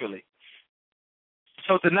 actually.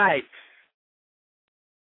 So tonight,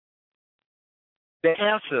 the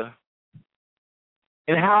answer,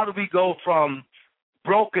 and how do we go from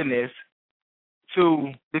brokenness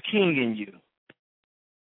to the king in you?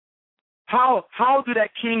 How do that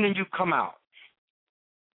king in you come out?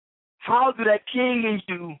 How do that king in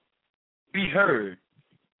you be heard?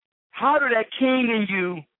 How do that king in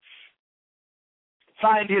you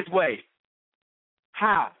find his way?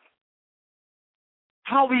 How?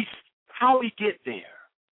 How we get there?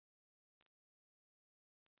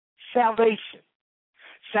 Salvation.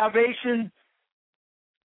 Salvation,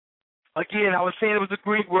 again, I was saying it was a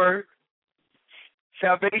Greek word.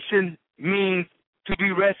 Salvation means to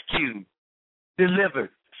be rescued, delivered,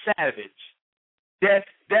 savage.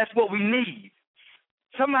 That's what we need.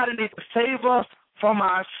 Somebody needs to save us from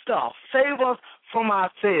our stuff, save us from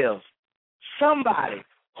ourselves. Somebody.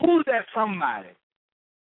 Who's that somebody?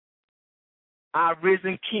 Our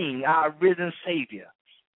risen King, our risen Savior.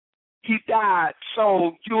 He died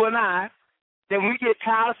so you and I, that when we get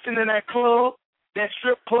tired of sitting in that club, that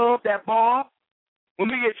strip club, that bar, when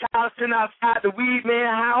we get tired of sitting outside the weed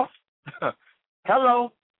man house,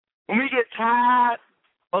 hello, when we get tired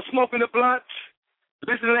of smoking the blunts,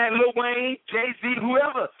 listening to that Lil Wayne, Jay-Z,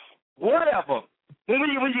 whoever, whatever, when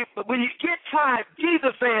you get tired,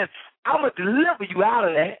 Jesus saying, I'm going to deliver you out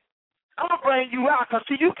of that. I'm going to bring you out because,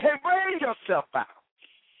 see, you can't bring yourself out.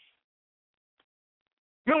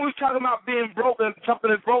 You know, we were talking about being broken,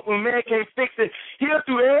 something is broken, man can't fix it. He'll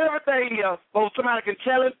do everything else. Oh, somebody can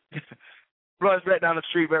tell him. Runs right down the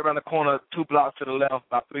street, right around the corner, 2 blocks to the left,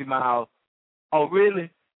 about 3 miles. Oh,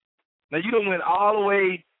 really? Now, you done went all the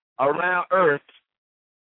way around Earth,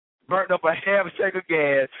 burnt up a half a tank of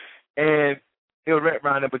gas, and it was right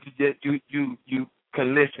around there, but you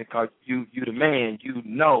can listen because you the man. You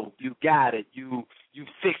know. You got it. You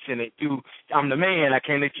fixing it. I'm the man. I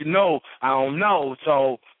can't let you know. I don't know.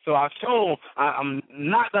 So I told I'm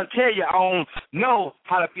not going to tell you I don't know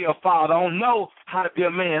how to be a father. I don't know how to be a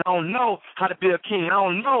man. I don't know how to be a king. I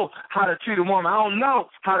don't know how to treat a woman. I don't know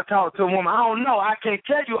how to talk to a woman. I don't know. I can't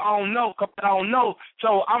tell you I don't know because I don't know.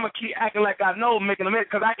 So I'm going to keep acting like I know, making a mess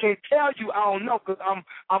because I can't tell you I don't know because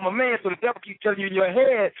I'm a man. So the devil keeps telling you in your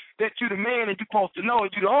head that you're the man and you're supposed to know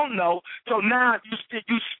and you don't know. So now you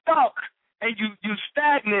stuck and you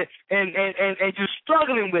stagnant and you're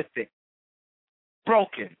struggling with it.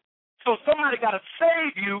 Broken. So somebody got to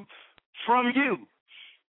save you from you.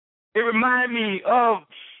 It reminded me of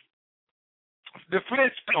the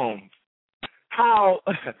Flintstones, how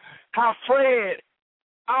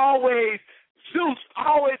Zeus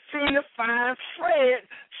always seemed to find Fred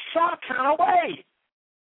some kind of way.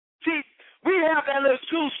 See, we have that little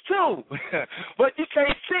Zeus too, but you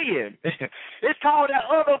can't see him. It's called that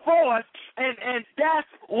other voice, and that's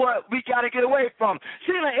what we got to get away from.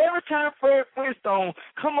 See, like every time Fred Flintstone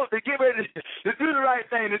come up to get ready to do the right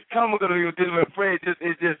thing, this come going to be with Fred.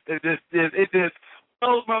 It just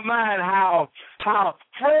blows my mind how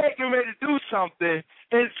Fred get ready to do something,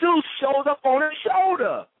 and Zeus shows up on his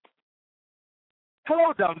shoulder.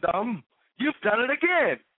 Hello, dum-dum. You've done it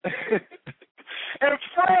again. And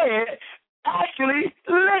Fred actually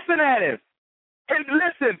listen at him. And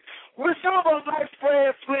listen, with some of us like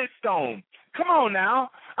Fred Flintstone. Come on now.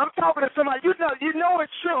 I'm talking to somebody. You know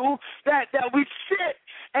it's true that we sit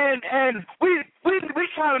and we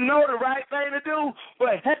kind of know the right thing to do,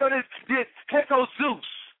 but heck on heck on Zeus.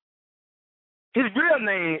 His real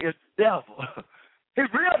name is the devil. His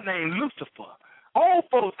real name Lucifer. Old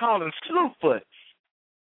folks call him Slewfoot.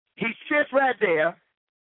 He sits right there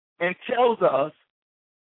and tells us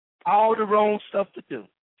all the wrong stuff to do.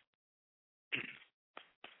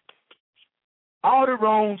 All the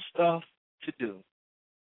wrong stuff to do.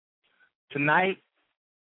 Tonight,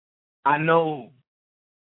 I know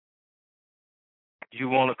you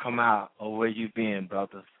want to come out of where you've been,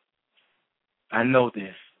 brothers. I know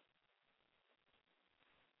this.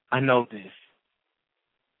 I know this.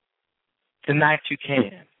 Tonight you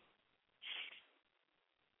can.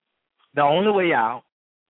 The only way out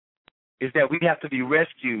is that we have to be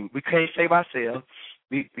rescued. We can't save ourselves.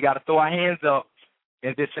 We got to throw our hands up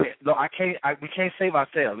and just say, "Look, we can't save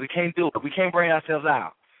ourselves. We can't do it. We can't bring ourselves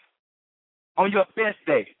out." On your best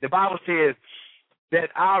day, the Bible says that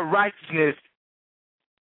our righteousness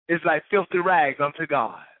is like filthy rags unto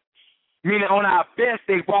God. Meaning on our best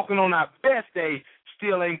day, walking on our best day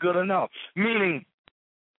still ain't good enough. Meaning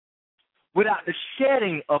without the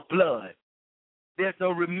shedding of blood, there's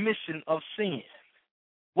no remission of sin.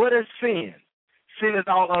 What is sin? Sin is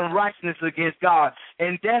all unrighteousness against God.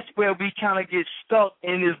 And that's where we kind of get stuck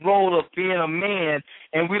in this role of being a man,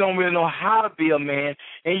 and we don't really know how to be a man,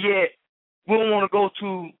 and yet we don't want to go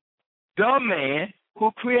to the man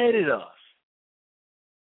who created us.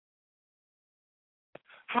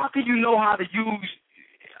 How can you know how to use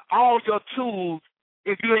all your tools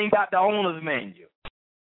if you ain't got the owner's manual?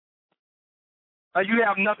 You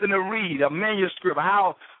have nothing to read, a manuscript,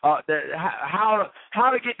 how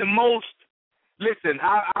to get the most. Listen,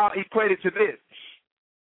 I'll equate it to this.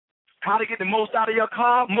 How to get the most out of your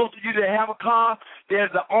car. Most of you that have a car,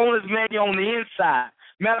 there's the owner's manual on the inside.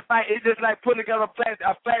 Matter of fact, it's just like putting together a flat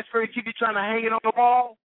screen TV trying to hang it on the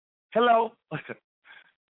wall. Hello?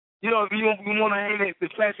 You know, if you want to hang the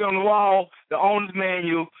flat screen on the wall, the owner's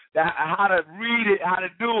manual, how to read it, how to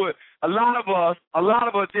do it. A lot of us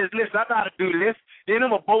just, listen, I know how to do this. Then I'm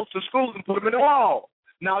going to bolt to schools and put them in the wall.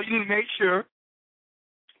 Now, you need to make sure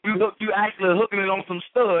you actually hooking it on some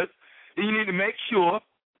studs. Then you need to make sure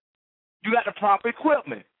you got the proper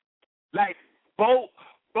equipment. Like bolt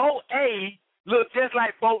A looks just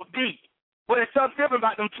like bolt D, but it's something different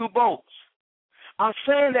about them two bolts. I'm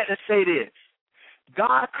saying that to say this.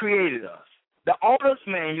 God created us. The owner's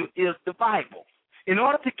manual is the Bible. In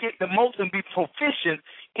order to get the most and be proficient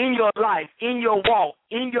in your life, in your walk,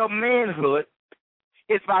 in your manhood,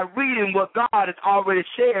 it's by reading what God has already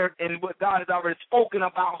shared and what God has already spoken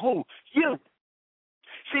about who? You.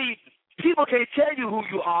 See, people can't tell you who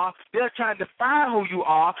you are. They're trying to define who you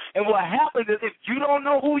are. And what happens is if you don't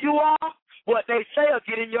know who you are, what they say will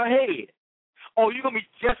get in your head. Oh, you're going to be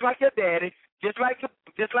just like your daddy, just like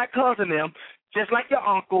cousin them, just like your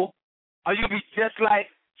uncle, or you'll be just like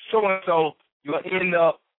so-and-so. You're going to end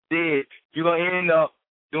up dead. You're going to end up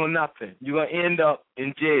doing nothing. You're going to end up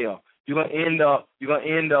in jail. You're going to end up,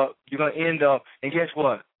 and guess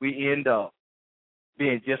what? We end up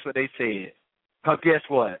being just what they said. Because guess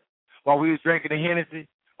what? While we was drinking the Hennessy,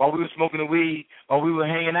 while we were smoking the weed, while we were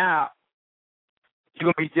hanging out,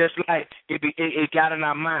 you're going to be just like it got in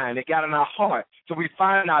our mind. It got in our heart. So we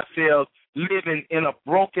find ourselves living in a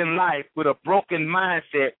broken life with a broken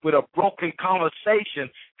mindset, with a broken conversation.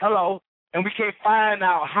 Hello? And we can't find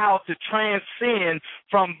out how to transcend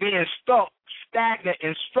from being stuck, stagnant,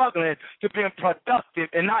 and struggling to being productive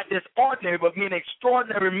and not just ordinary, but being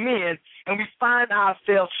extraordinary men. And we find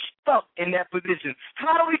ourselves stuck in that position.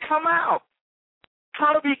 How do we come out?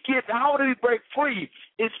 How do we break free?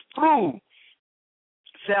 It's through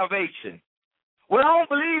salvation. Well, I don't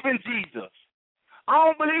believe in Jesus. I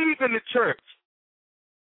don't believe in the church.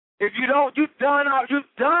 If you don't, you're done. You're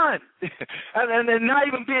done. and not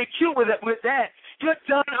even being cute with that. You're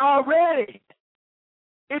done already.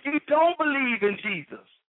 If you don't believe in Jesus,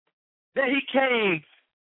 that he came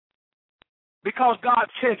because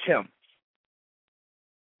God sent him.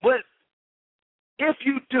 But if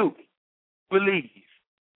you do believe,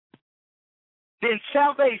 then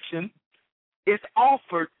salvation is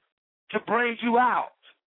offered to bring you out.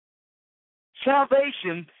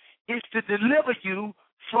 Salvation is to deliver you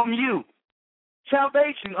from you.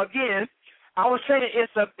 Salvation, again, I was saying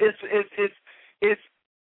it's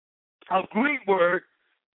a Greek word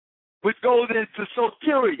which goes into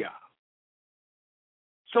soteria.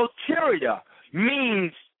 Soteria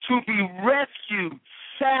means to be rescued,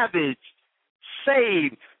 savaged,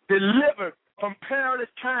 saved, delivered from perilous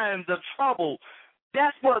times of trouble.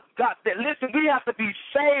 That's what God said. Listen, we have to be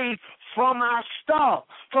saved from our stuff,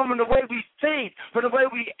 from the way we think, from the way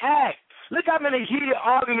we act. Look how many heated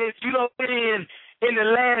arguments you don't get in the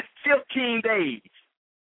last 15 days.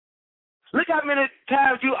 Look how many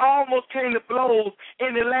times you almost came to blows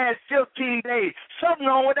in the last 15 days. Something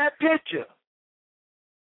wrong with that picture.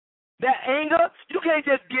 That anger, you can't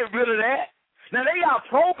just get rid of that. Now, they got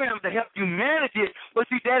programs to help you manage it, but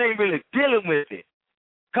see, that ain't really dealing with it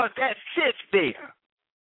because that sits there.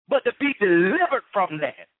 But to be delivered from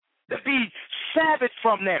that, to be savaged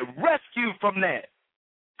from that, rescued from that.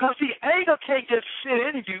 Because, see, anger can't just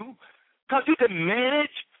sit in you because you can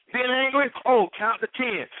manage being angry. Oh, count to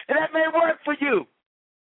 10. And that may work for you.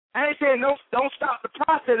 I ain't saying don't stop the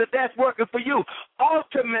process if that's working for you.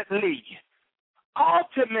 Ultimately,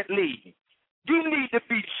 you need to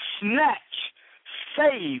be snatched,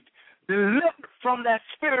 saved, delivered from that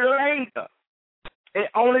spirit of anger. It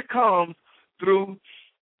only comes through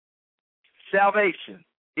salvation.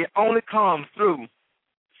 It only comes through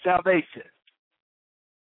salvation.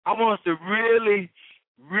 I want us to really,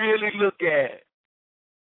 really look at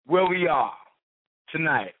where we are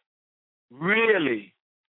tonight. Really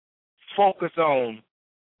focus on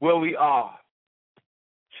where we are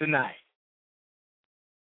tonight.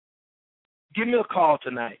 Give me a call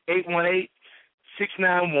tonight,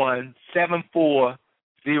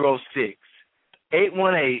 818-691-7406.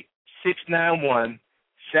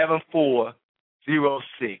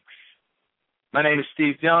 818-691-7406. My name is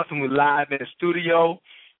Steve Johnson. We're live in the studio,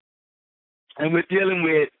 and we're dealing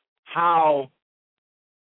with how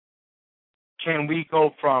can we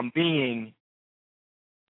go from being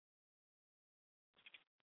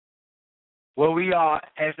where we are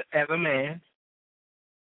as a man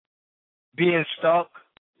being stuck,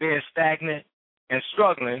 being stagnant, and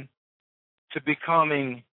struggling to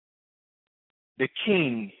becoming the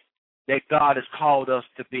king that God has called us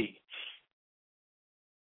to be.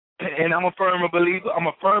 And I'm a firm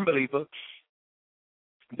believer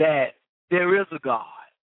that there is a God.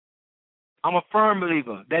 I'm a firm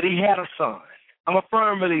believer that he had a son. I'm a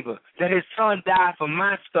firm believer that his son died for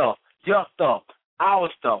my stuff, your stuff, our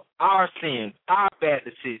sins, our bad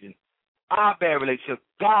decisions, our bad relationship.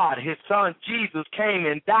 God, his son Jesus, came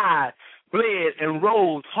and died, bled, and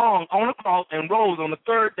rose, hung on the cross and rose on the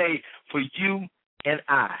third day for you and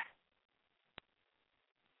I.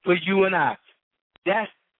 For you and I.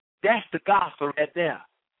 That's the gospel right there.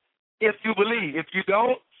 If you believe. If you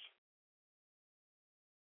don't,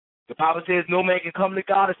 the Bible says no man can come to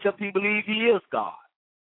God except he believes he is God.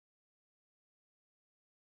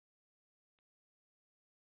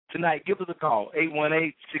 Tonight, give us a call,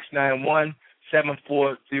 818-691-7406.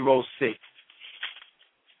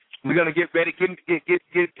 We're going to get ready. Get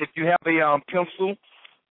if you have a pencil,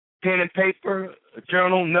 pen and paper, a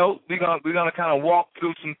journal, note, we're gonna kind of walk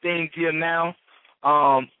through some things here now.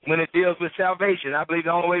 When it deals with salvation, I believe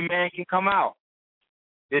the only way man can come out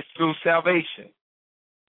is through salvation.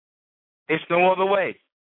 It's no other way.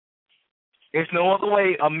 It's no other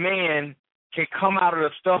way a man can come out of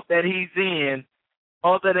the stuff that he's in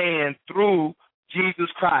other than through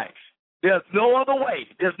Jesus Christ. There's no other way.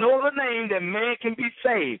 There's no other name that man can be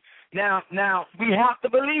saved. Now we have to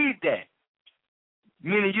believe that.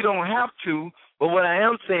 Meaning you don't have to, but what I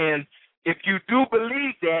am saying, if you do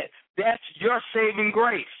believe that, that's your saving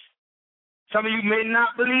grace. Some of you may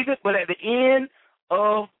not believe it, but at the end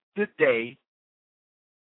of the day,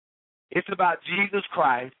 it's about Jesus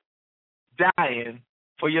Christ dying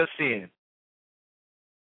for your sin.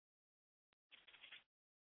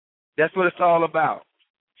 That's what it's all about.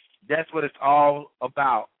 That's what it's all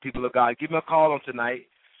about, people of God. Give me a call on tonight,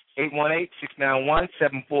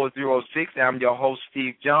 818-691-7406. I'm your host,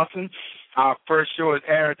 Steve Johnson. Our first show is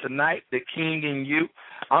airing tonight, The King in You.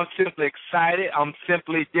 I'm simply excited. I'm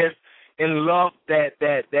simply just in love that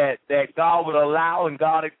God would allow, and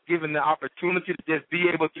God has given the opportunity to just be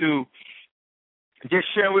able to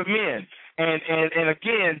just share with men. And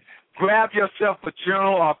again, grab yourself a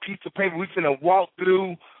journal or a piece of paper. We're going to walk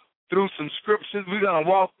through some scriptures. We're going to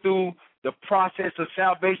walk through the process of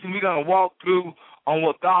salvation. We're going to walk through on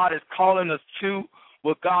what God is calling us to,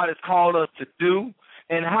 what God has called us to do,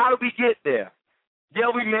 and how do we get there. Yeah,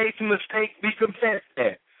 we made some mistakes. We confess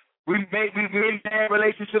that. We've been in bad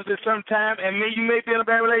relationships at some time, and you may be in a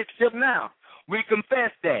bad relationship now. We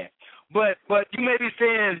confess that. But you may be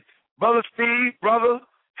saying, Brother Steve,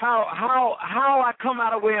 how I come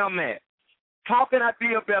out of where I'm at? How can I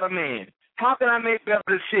be a better man? How can I make better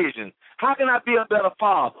decisions? How can I be a better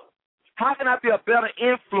father? How can I be a better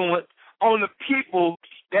influence on the people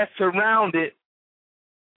that surrounded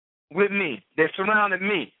with me, that surrounded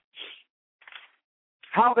me?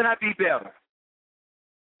 How can I be better?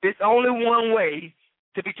 It's only one way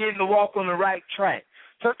to begin to walk on the right track.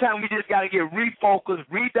 Sometimes we just got to get refocused,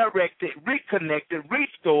 redirected, reconnected,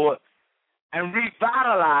 restored, and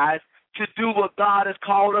revitalized to do what God has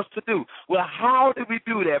called us to do. Well, how do we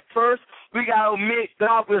do that? First, we got to admit,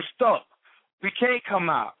 God, we're stuck. We can't come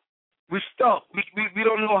out. We're stuck. We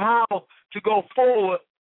don't know how to go forward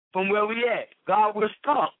from where we at. God, we're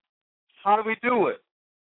stuck. How do we do it?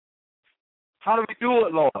 How do we do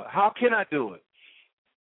it, Lord? How can I do it?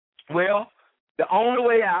 Well, the only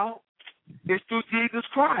way out is through Jesus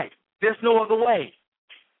Christ. There's no other way.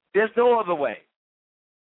 There's no other way.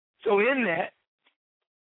 So in that,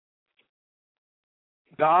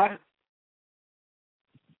 God,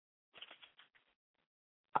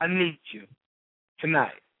 I need you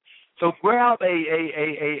tonight. So grab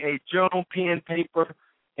a journal, pen, paper,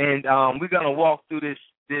 and we're gonna walk through this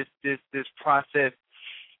process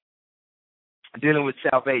dealing with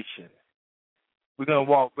salvation. We're gonna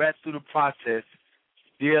walk right through the process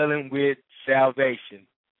dealing with salvation.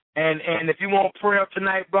 And if you want prayer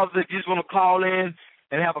tonight, brothers, if you just want to call in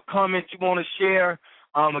and have a comment you want to share,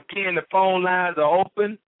 again, the phone lines are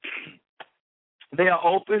open. They are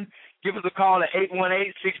open. Give us a call at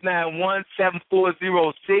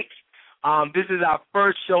 818-691-7406. This is our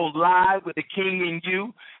first show live with the King in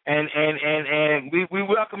You, and we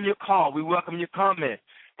welcome your call. We welcome your comment.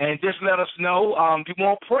 And just let us know if you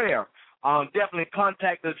want prayer. Definitely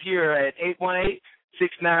contact us here at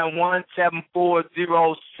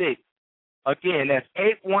 818-691-7406. Again, that's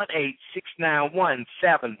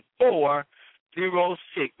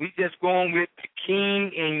 818-691-7406. We just going with the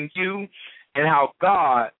King in You and how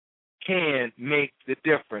God can make the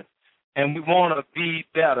difference. And we want to be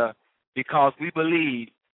better because we believe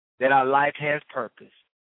that our life has purpose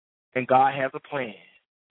and God has a plan.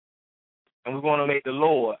 And we want to make the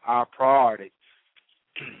Lord our priority.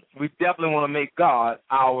 We definitely want to make God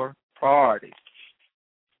our priority.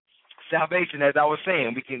 Salvation, as I was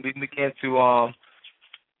saying, we can begin to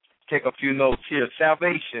take a few notes here.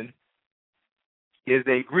 Salvation is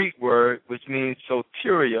a Greek word which means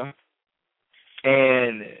soteria,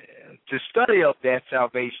 and to study up that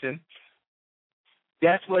salvation,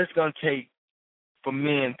 that's what it's going to take for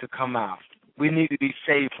men to come out. We need to be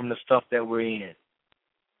saved from the stuff that we're in.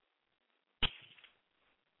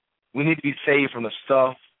 We need to be saved from the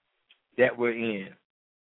stuff that we're in.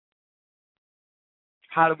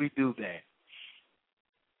 How do we do that?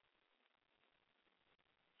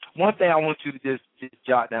 One thing I want you to just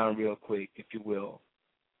jot down real quick, if you will.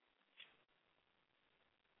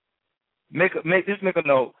 Make a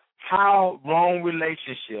note. How wrong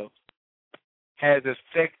relationships has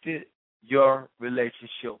affected your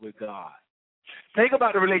relationship with God. Think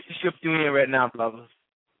about the relationship you're in right now, brothers.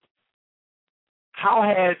 How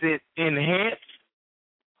has it enhanced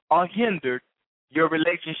or hindered your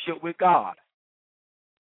relationship with God?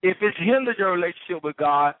 If it's hindered your relationship with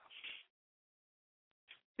God,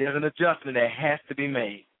 there's an adjustment that has to be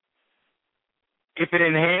made. If it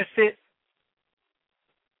enhanced it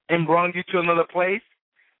and brought you to another place,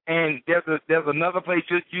 and there's another place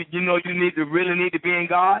you know you really need to be in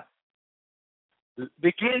God,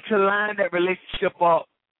 begin to line that relationship up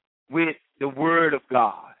with the Word of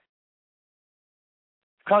God.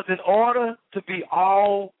 Because in order to be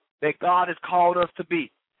all that God has called us to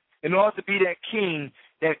be, in order to be that king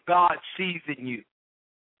that God sees in you,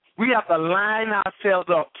 we have to line ourselves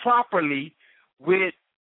up properly with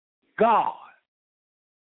God.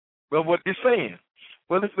 Well, what are you saying?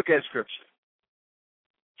 Well, let's look at Scripture.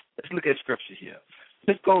 Let's look at Scripture here.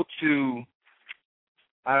 Let's go to,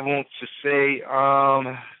 I want to say,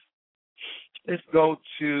 let's go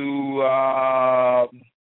to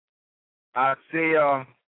Isaiah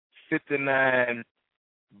 59,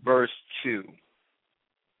 verse 2.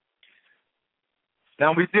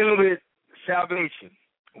 Now we're dealing with salvation.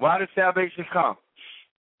 Why does salvation come?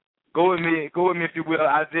 Go with me if you will,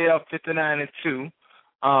 Isaiah 59 and 2.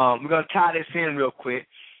 We're going to tie this in real quick.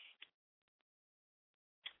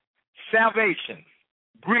 Salvation,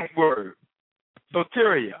 Greek word,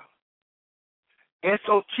 soteria.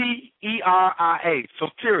 S-O-T-E-R-I-A,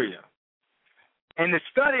 soteria. And the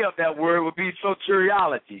study of that word would be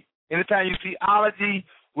soteriology. Anytime you see ology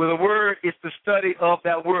with a word, it's the study of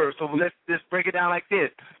that word. So let's just break it down like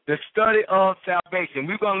this. The study of salvation.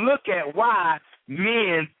 We're going to look at why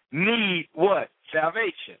men need what?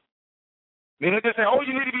 Salvation. We don't just say, oh,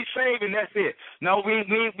 you need to be saved and that's it. No, we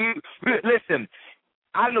listen.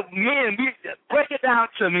 I know, men, break it down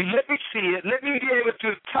to me. Let me see it. Let me be able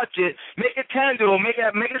to touch it. Make it tangible. Make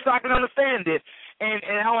it so I can understand it. And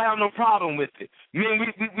I don't have no problem with it. Men,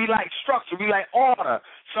 we like structure. We like order.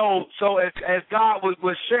 So as God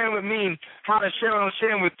was sharing with me how to share what I'm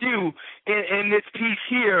sharing with you in this piece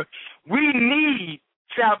here, we need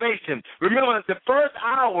salvation. Remember, the first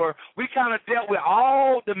hour, we kind of dealt with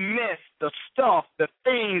all the mess, the stuff, the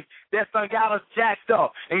things that got us jacked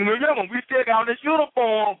up. And remember, we still got this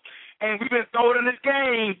uniform, and we've been thrown in this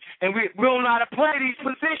game, and we don't know how to play these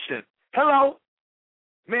positions. Hello?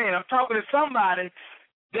 Man, I'm talking to somebody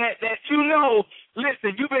that you know,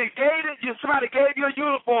 listen, somebody gave you a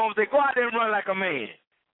uniform, say, go out there and run like a man.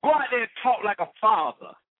 Go out there and talk like a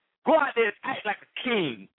father. Go out there and act like a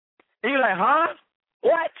king. And you're like, huh?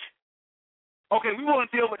 What? Okay, we want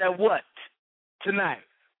to deal with that what tonight.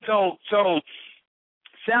 So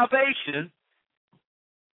salvation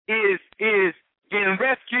is getting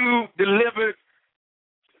rescued, delivered,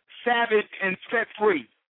 savaged, and set free.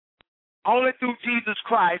 Only through Jesus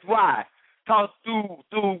Christ. Why? Because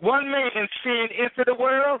through one man sin into the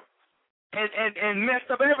world and messed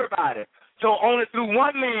up everybody. So only through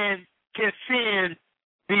one man can sin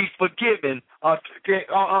be forgiven.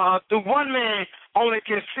 Through one man only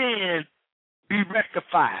can sin be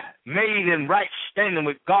rectified, made in right standing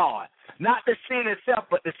with God. Not the sin itself,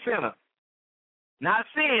 but the sinner. Not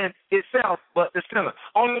sin itself, but the sinner.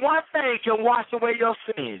 Only one thing can wash away your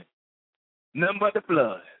sin. None but the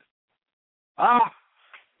blood.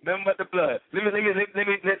 None but the blood.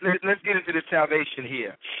 Let's get into the salvation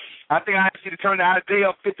here. I think I asked you to turn to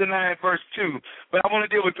Isaiah 59, verse 2. But I want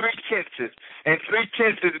to deal with three tenses. And three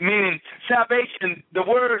tenses meaning salvation, the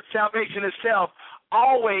word salvation itself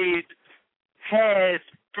always has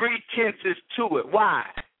three tenses to it. Why?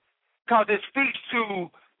 Because it speaks to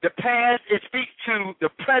the past, it speaks to the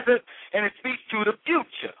present, and it speaks to the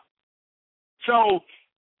future. So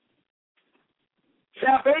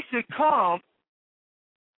salvation comes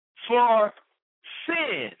for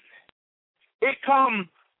sin. It comes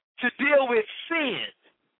to deal with sin.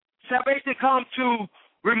 Salvation comes to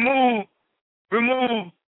remove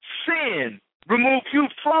sin, remove you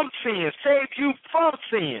from sin, save you from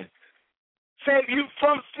sin, save you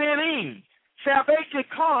from sinning. Salvation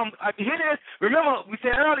comes, hear this, remember we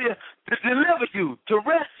said earlier, to deliver you, to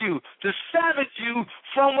rescue, to salvage you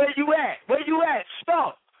from where you at. Where you at?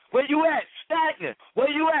 Stuck. Where you at? Stagnant.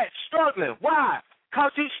 Where you at? Struggling. Why?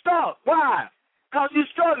 Because you stuck. Why? Because you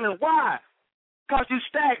struggling. Why? Because you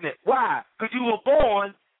stagnant. Why? Because you were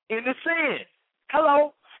born into sin.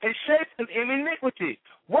 Hello? And shaped in iniquity.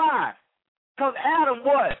 Why? Because Adam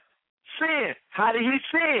what? Sin. How did he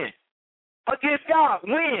sin? Against God.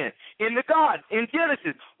 When? In the garden. In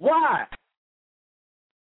Genesis. Why?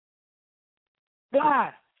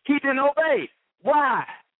 Why? He didn't obey. Why?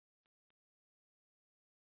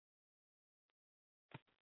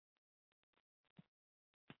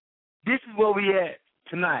 This is where we at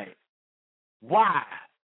tonight. Why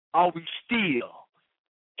are we still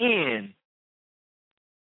in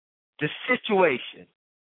the situation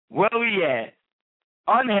where we at,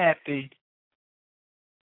 unhappy,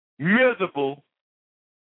 miserable,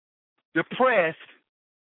 depressed,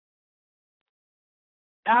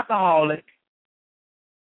 alcoholic,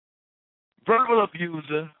 verbal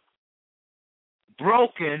abuser,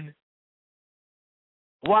 broken?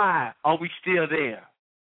 Why are we still there?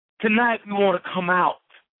 Tonight we want to come out.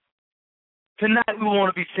 Tonight we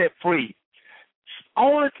want to be set free.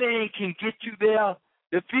 Only thing can get you there,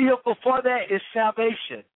 the vehicle for that is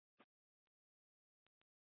salvation.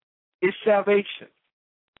 It's salvation.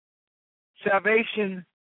 Salvation,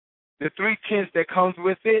 the three tenets that comes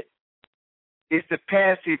with it, is the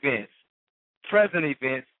past events, present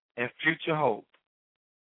events, and future hope.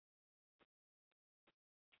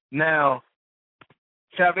 Now,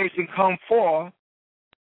 salvation comes for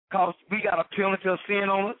because we got a penalty of sin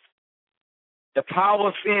on us, the power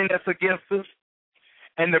of sin that's against us,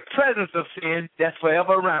 and the presence of sin that's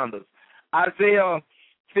forever around us. Isaiah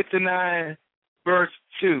 59, verse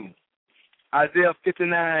 2. Isaiah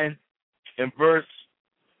 59 and verse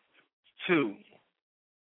 2.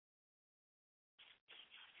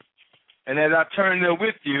 And as I turn there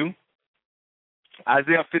with you,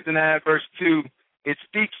 Isaiah 59, verse 2, it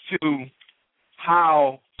speaks to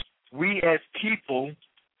how we as people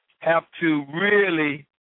have to really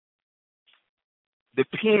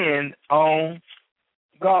depend on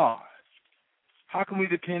God. How can we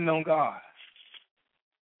depend on God?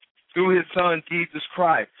 Through his son, Jesus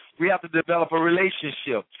Christ. We have to develop a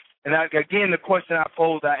relationship. And again, the question I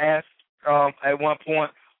asked at one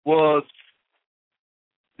point was,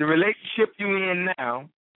 the relationship you're in now,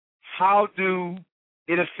 how do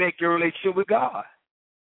it affect your relationship with God?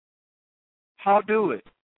 How do it?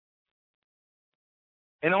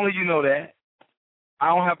 And only you know that. I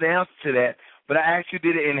don't have the answer to that. But I ask you,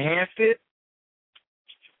 did it enhance it?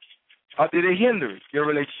 Or did it hinder your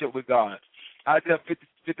relationship with God? Isaiah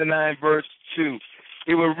 59, verse 2.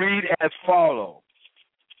 It will read as follows.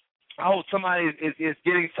 I hope somebody is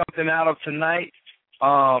getting something out of tonight.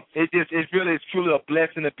 It's truly a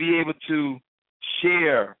blessing to be able to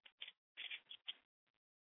share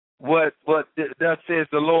what thus says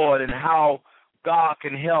the Lord and how God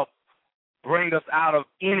can help bring us out of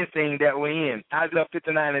anything that we're in. Isaiah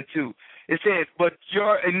 59 and 2. It says, but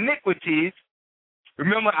your iniquities,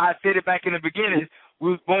 remember I said it back in the beginning, we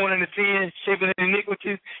was born into sin, shaping in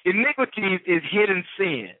iniquities. Iniquities is hidden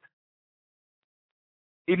sin.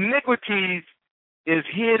 Iniquities is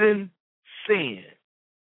hidden sin.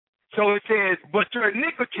 So it says, but your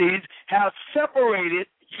iniquities have separated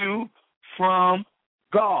you from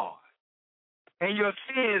God, and your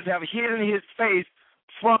sins have hidden his face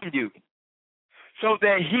from you, so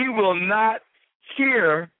that he will not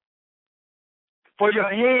hear, for your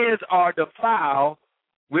hands are defiled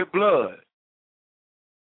with blood,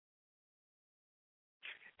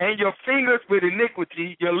 and your fingers with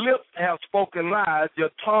iniquity, your lips have spoken lies, your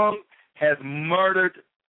tongue has muttered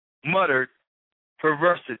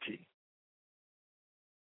perversity.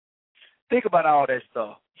 Think about all that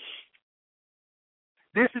stuff.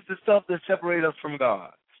 This is the stuff that separates us from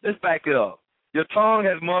God. Let's back it up. Your tongue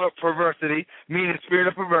has muttered perversity, meaning spirit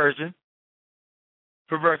of perversion.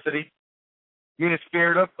 Perversity, meaning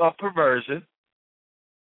spirit of perversion.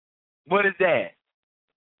 What is that?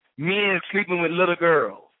 Men sleeping with little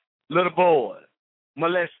girls, little boys,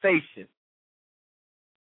 molestation.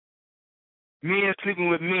 Men sleeping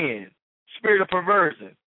with men, spirit of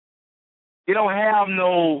perversion. It don't have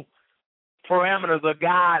no parameters or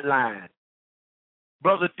guidelines.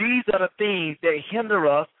 Brother, these are the things that hinder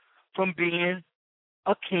us from being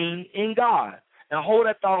a king in God. and hold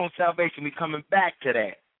that thought on salvation. We're coming back to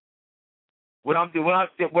that. What I'm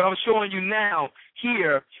showing you now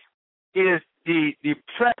here is the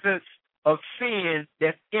presence of sin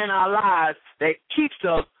that's in our lives that keeps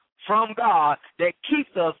us from God, that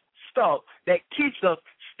keeps us stuck, that keeps us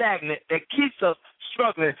stagnant, that keeps us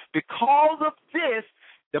struggling. Because of this,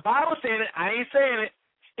 the Bible saying it, I ain't saying it,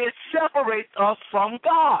 it separates us from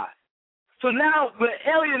God. So now we're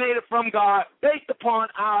alienated from God based upon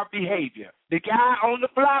our behavior. The guy on the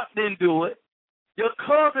block didn't do it. Your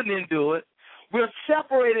cousin didn't do it. We're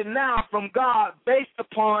separated now from God based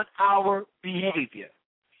upon our behavior.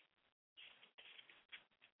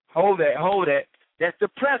 Hold that. That's the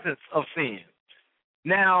presence of sin.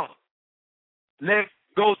 Now, let's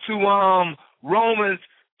go to Romans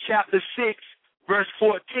chapter 6, verse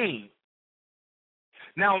 14.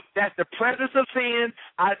 Now, that's the presence of sin,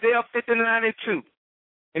 Isaiah 59:2.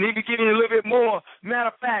 And he be giving you a little bit more. Matter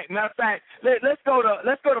of fact, let's go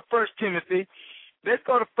to 1 Timothy. Let's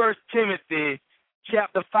go to 1 Timothy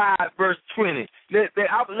chapter 5, verse 20. I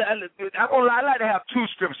like to have two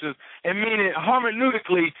scriptures, and meaning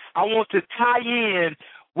hermeneutically, I want to tie in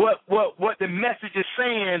what the message is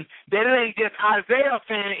saying, that it ain't just Isaiah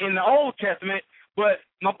saying in the Old Testament, but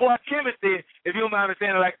my boy Timothy, if you don't mind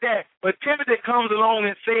understanding it like that, but Timothy comes along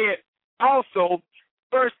and said also,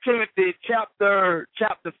 1 Timothy chapter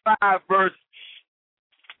 5,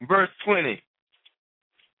 verse 20.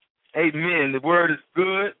 Amen. The word is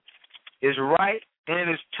good, is right, and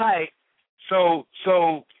it's tight. So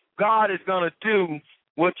God is going to do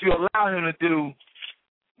what you allow him to do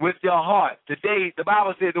with your heart. Today, the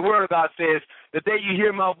Bible says, the word of God says, the day you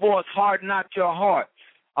hear my voice, harden not your heart.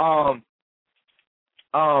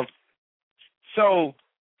 So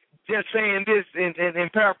just saying this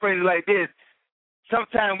and paraphrasing like this,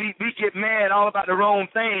 sometimes we get mad all about the wrong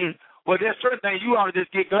thing. Well, there's certain things you ought to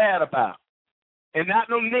just get glad about. And not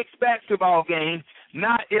no Knicks basketball game,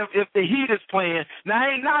 not if the Heat is playing. Now,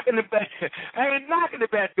 I ain't knocking the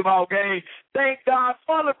basketball game. Thank God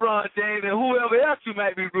for LeBron James and whoever else you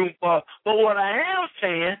might be rooting for. But what I am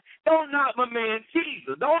saying, don't knock my man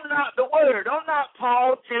Jesus. Don't knock the word. Don't knock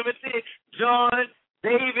Paul, Timothy, John,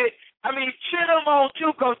 David. I mean, shit them on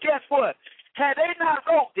too, because guess what? Had they not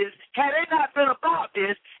wrote this, had they not been about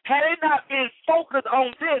this, had they not been focused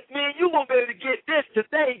on this, man, you won't be able to get this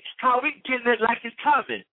today, how we getting it like it's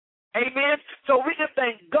coming. Amen? So we can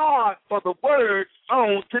thank God for the words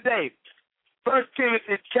on today. 1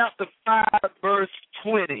 Timothy chapter 5, verse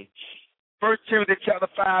 20. 1 Timothy chapter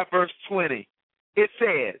 5, verse 20. It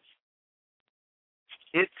says,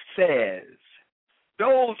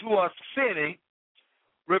 those who are sinning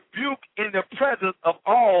rebuke in the presence of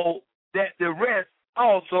all, that the rest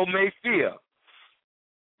also may fear.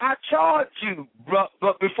 I charge you,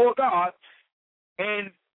 but before God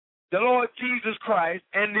and the Lord Jesus Christ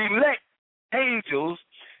and the elect angels,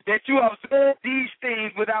 that you observe these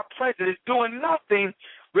things without prejudice, doing nothing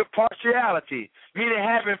with partiality, meaning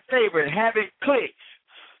having favor, having cliques.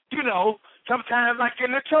 You know, sometimes like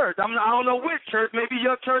in the church, I don't know which church, maybe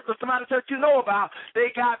your church or some other church you know about,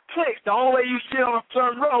 they got cliques. The only way you sit on a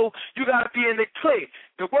certain row, you got to be in the clique.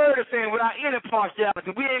 The word is saying without any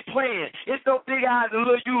partiality, we ain't playing. It's no big eyes and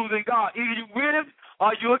little U's in God. Either you with him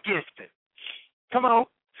or you against him. Come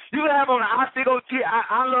on. You have on an I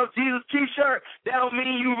love Jesus t-shirt, that don't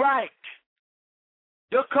mean you right.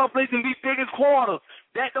 Your company can be big as quarters.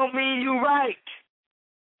 That don't mean you right.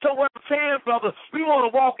 So what I'm saying, brother, we want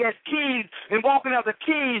to walk as kings, and walking as a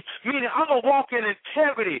king, meaning I'm going to walk in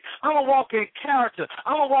integrity. I'm going to walk in character.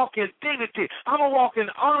 I'm going to walk in dignity. I'm going to walk in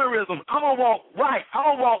honorism. I'm going to walk right. I'm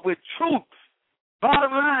going to walk with truth.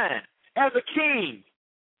 Bottom line, as a king,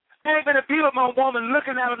 I ain't going to be with my woman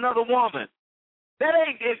looking at another woman. That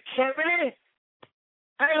ain't integrity.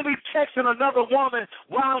 I ain't going to be texting another woman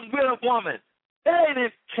while I'm with a woman. That ain't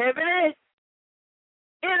integrity.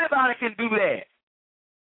 Anybody can do that.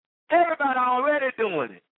 Everybody already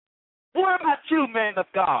doing it. What about you, man of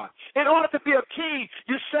God? In order to be a king,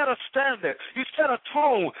 you set a standard. You set a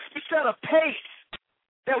tone. You set a pace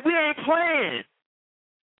that we ain't playing.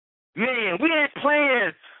 Man, we ain't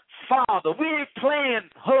playing father. We ain't playing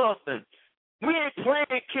husband. We ain't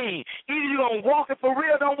playing king. Either you're going to walk it for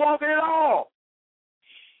real or don't walk it at all.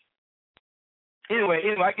 Anyway,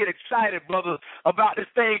 I get excited, brother, about this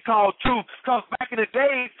thing called truth. Because back in the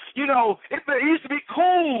days, you know, it used to be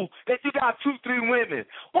cool that you got 2-3 women.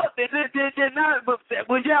 What? They're not, but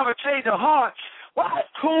when you have a change of heart, why it's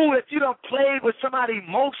cool that you done played with somebody's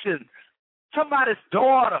emotions, somebody's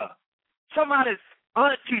daughter, somebody's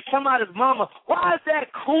auntie, somebody's mama? Why is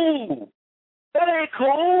that cool? That ain't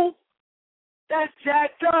cool. That's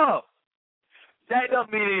jacked up. Jacked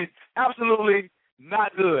up meaning absolutely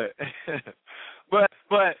Not good. but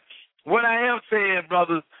what I am saying,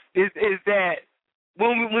 brothers, is that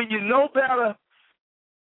when you know better,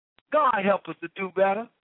 God help us to do better.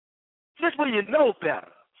 Just when you know better.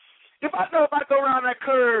 If I know if I go around that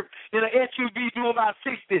curve in an SUV doing about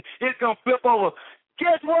 60, it's going to flip over.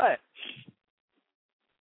 Guess what?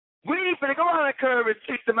 We ain't finna go around that curve at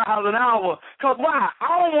 60 miles an hour. Because why?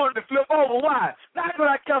 I don't want it to flip over. Why? Not because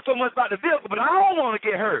I care so much about the vehicle, but I don't want to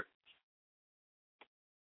get hurt.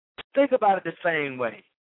 Think about it the same way.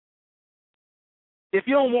 If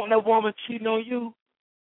you don't want that woman cheating on you,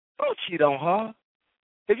 don't cheat on her.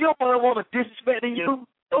 If you don't want that woman disrespecting you,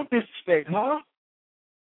 don't disrespect her.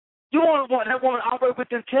 You want that woman to operate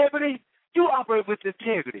with integrity, you operate with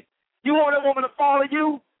integrity. You want that woman to follow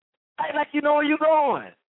you, act like you know where you're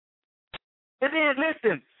going. And then,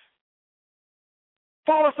 listen,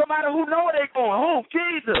 follow somebody who know where they're going. Who?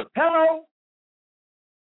 Jesus. Hello?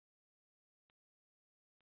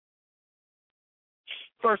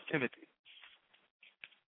 First Timothy.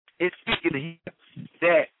 It's speaking to him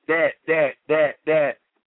that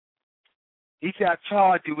he said, I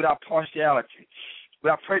charge you without partiality,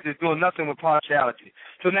 without prejudice, doing nothing with partiality.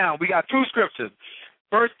 So now we got two scriptures.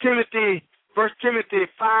 First Timothy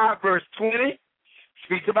 5 verse 20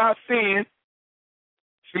 speaks about sin.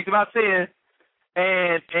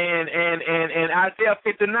 And Isaiah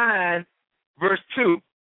 59 verse 2,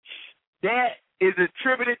 that is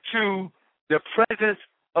attributed to the presence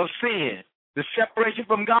of sin, the separation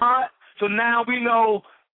from God. So now we know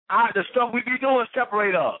the stuff we be doing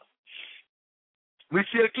separate us. We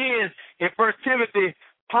see again in 1 Timothy,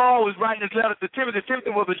 Paul was writing his letter to Timothy.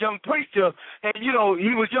 Timothy was a young preacher, and, he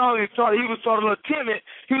was young and he was sort of a little timid.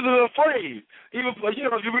 He was a little afraid. Even,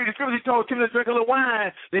 if you read the scripture, he told Timothy to drink a little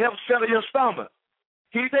wine to help settle your stomach.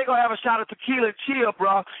 He said go have a shot of tequila and chill,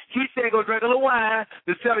 bro. He said go drink a little wine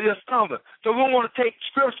to settle your stomach. So we want to take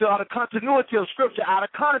scripture out of continuity of scripture out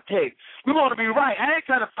of context. We want to be right. I ain't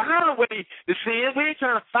trying to find a way to sin. We ain't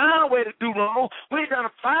trying to find a way to do wrong. We ain't trying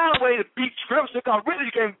to find a way to beat scripture, because really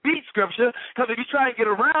you can't beat scripture, because if you try and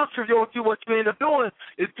get around scripture, what you end up doing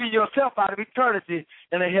is beating yourself out of eternity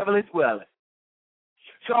in a heavenly dwelling.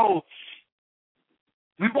 So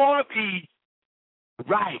we want to be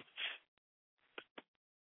right.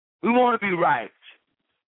 We want to be right.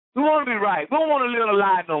 We want to be right. We don't want to live a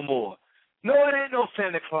lie no more. No, it ain't no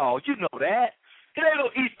Santa Claus. You know that. It ain't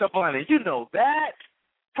no Easter Bunny. You know that.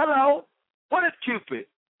 Hello? What is Cupid?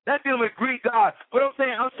 That's dealing with Greek God. But I'm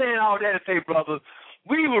saying all that to say, brothers,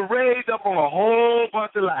 we were raised up on a whole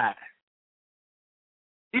bunch of lies.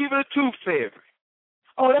 Even a tooth fairy.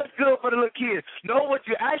 Oh, that's good for the little kids. No, what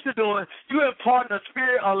you're actually doing, you're imparting a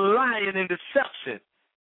spirit of lying and deception.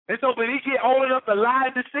 And so when he get old enough to lie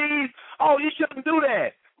and deceive, oh, you shouldn't do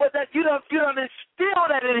that. But that you don't instill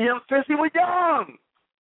that in him since he was young.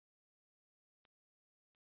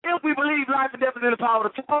 If we believe life and death is in the power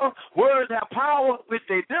of the tongue, words have power, which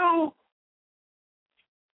they do.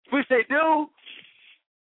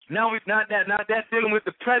 Now that's dealing with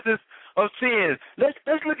the presence of sin.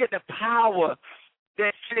 Let's look at the power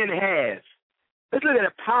that sin has. Let's look at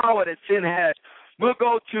the power that sin has. We'll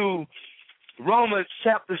go to Romans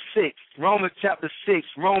chapter 6. Romans chapter 6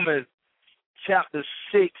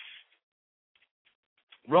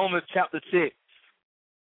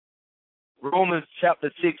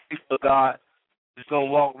 people of God. Just gonna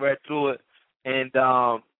walk right through it and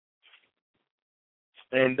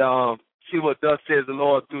see what thus says the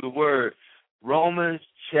Lord through the word. Romans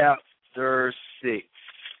chapter 6.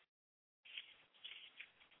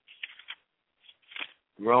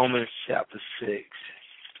 Romans chapter 6.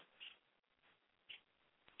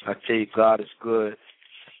 I tell you, God is good.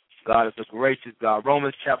 God is a gracious God.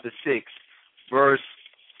 Romans chapter 6, verse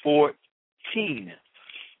 14.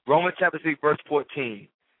 Romans chapter 6, verse 14.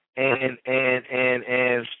 And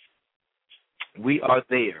we are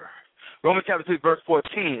there. Romans chapter 6, verse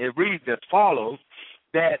 14, it reads as follows,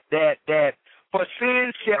 that for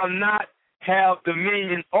sin shall not have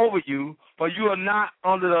dominion over you, for you are not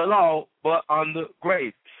under the law, but under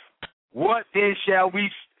grace. What then? Shall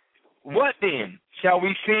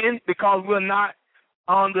we sin because we're not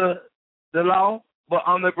under the law, but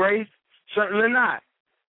under grace? Certainly not.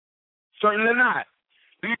 Certainly not.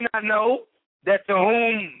 Do you not know that to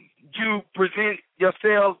whom you present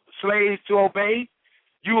yourselves slaves to obey,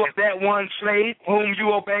 you are that one slave whom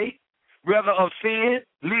you obey, whether of sin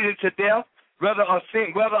leading to death, whether of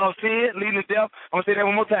sin leading to death? I'm going to say that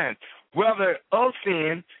one more time. Whether of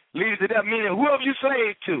sin leading to death, meaning whoever you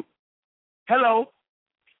slave to. Hello?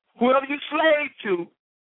 Whoever you slave to,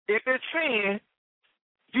 if it's sin,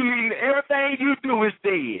 you mean everything you do is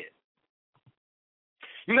dead.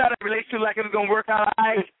 You know how that relationship like it's gonna work out all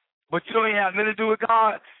right, but you don't even have nothing to do with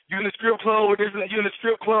God. You in the strip club with this, you in the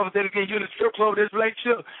strip club, but then again you in the strip club with this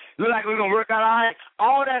relationship. Look like we're gonna work out all right.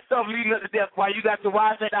 All that stuff leading up to death while you got your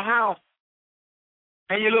wife at the house.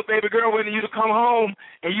 And your little baby girl waiting you to come home,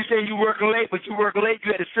 and you saying you working late, but you working late,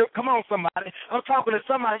 you at the strip. Come on, somebody. I'm talking to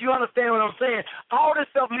somebody. You understand what I'm saying? All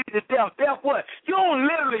this stuff leads to death. Death what? You don't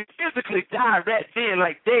literally, physically die right then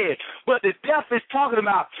like dead. But the death is talking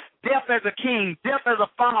about death as a king, death as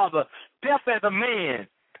a father, death as a man.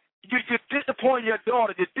 You disappoint your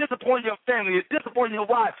daughter. You disappoint your family. You disappoint your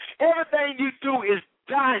wife. Everything you do is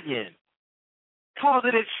dying because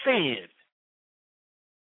it is sin.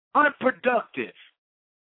 Unproductive.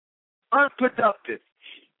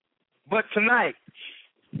 But tonight,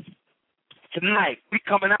 we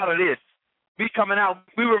coming out of this. We coming out.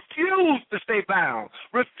 We refuse to stay bound.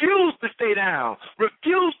 Refuse to stay down.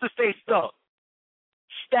 Refuse to stay stuck,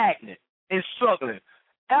 stagnant, and struggling.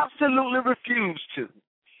 Absolutely refuse to.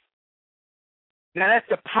 Now, that's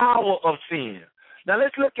the power of sin. Now,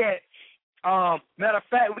 let's look at, matter of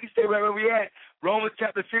fact, we can stay right where we at, Romans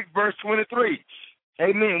chapter 6, verse 23.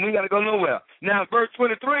 Amen. We got to go nowhere. Now, verse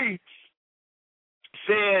 23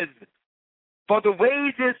 says, for the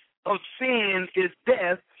wages of sin is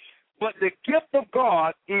death, but the gift of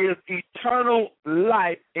God is eternal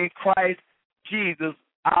life in Christ Jesus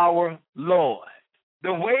our Lord.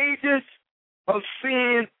 The wages of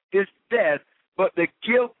sin is death, but the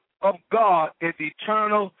gift of God is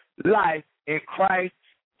eternal life in Christ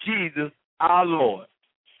Jesus our Lord.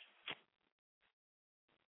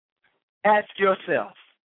 Ask yourself,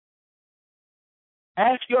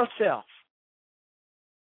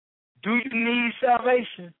 do you need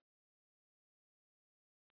salvation?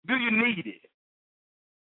 Do you need it?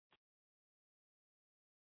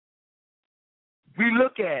 We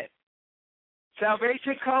look at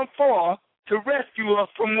salvation come forth to rescue us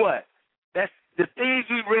from what? That's the things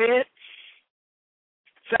we read.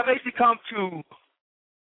 Salvation come to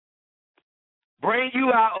bring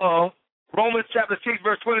you out of Romans chapter 6,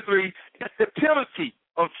 verse 23. That's the penalty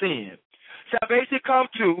of sin. Salvation come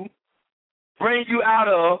to bring you out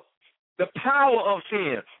of the power of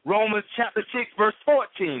sin. Romans chapter 6, verse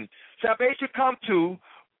 14. Salvation come to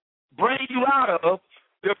bring you out of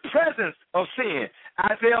the presence of sin.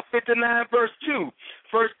 Isaiah 59, verse 2.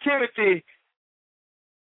 1 Timothy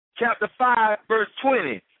chapter 5, verse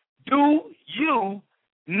 20. Do you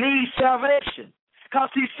need salvation? Because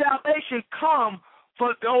see, salvation come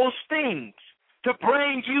for those things, to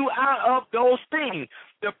bring you out of those things.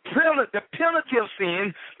 The penalty of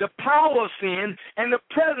sin, the power of sin, and the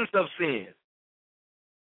presence of sin.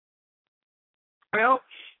 Well,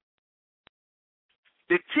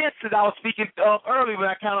 the tenses I was speaking of earlier when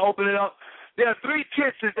I kind of opened it up, there are three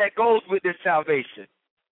tenses that goes with this salvation.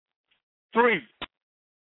 3.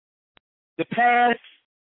 The past,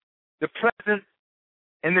 the present,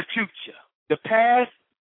 and the future. The past,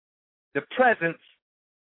 the present,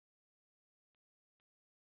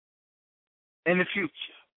 and the future.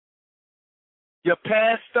 Your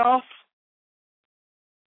past stuff,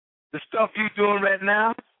 the stuff you're doing right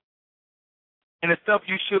now, and the stuff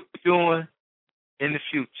you should be doing in the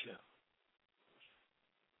future.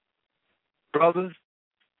 Brothers,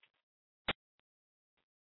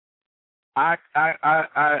 I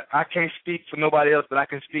can't speak for nobody else, but I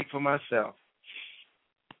can speak for myself.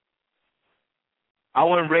 I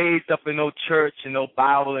wasn't raised up in no church and no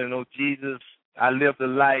Bible and no Jesus. I lived a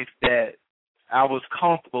life that I was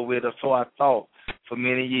comfortable with, or so I thought, for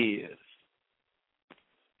many years.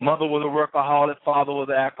 Mother was a workaholic, father was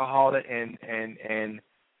an alcoholic, and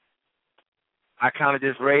I kind of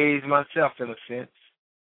just raised myself in a sense.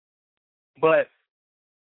 But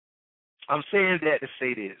I'm saying that to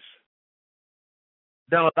say this.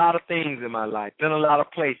 Done a lot of things in my life, been a lot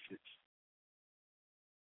of places,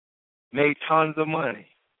 made tons of money,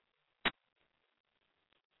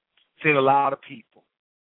 seen a lot of people.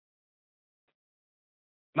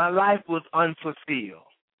 My life was unfulfilled.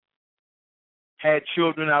 Had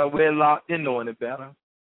children out of wedlock, didn't know any better.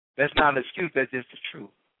 That's not an excuse, that's just the truth.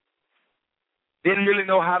 Didn't really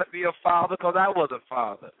know how to be a father because I was a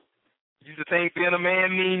father. Used to think being a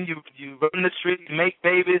man mean you run the street, make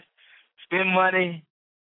babies, spend money,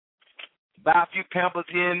 buy a few pampers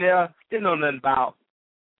here and there. Didn't know nothing about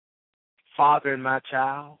fathering my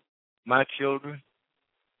child, my children,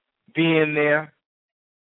 being there.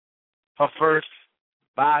 Her first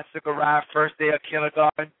bicycle ride, first day of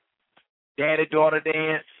kindergarten, daddy-daughter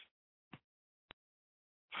dance.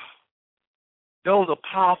 Those are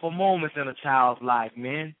powerful moments in a child's life,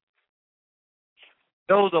 man.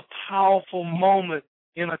 Those are powerful moments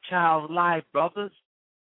in a child's life, brothers.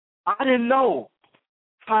 I didn't know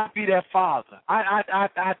how to be that father. I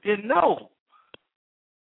didn't know.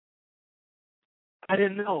 I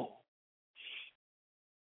didn't know.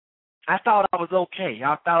 I thought I was okay.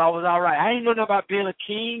 I thought I was all right. I didn't know nothing about being a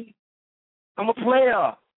king. I'm a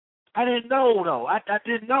player. I didn't know, though. I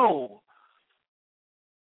didn't know.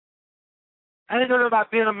 I didn't know nothing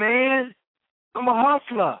about being a man. I'm a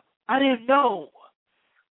hustler. I didn't know.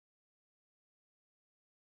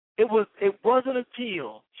 It wasn't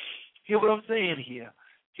until, hear what I'm saying here.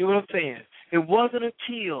 Hear what I'm saying. It wasn't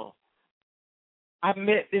until I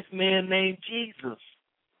met this man named Jesus.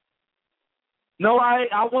 No, I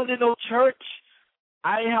wasn't in no church.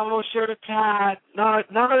 I didn't have no shirt or tie. None of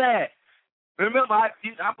that. Remember, I'm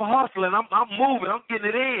hustling. I'm moving. I'm getting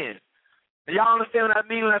it in. And y'all understand what I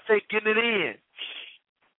mean when I say getting it in?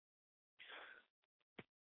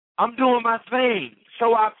 I'm doing my thing,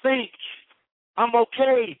 so I think. I'm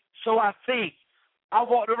okay, so I think. I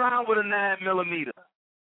walked around with a 9mm.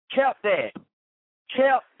 Kept that.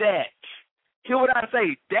 Hear what I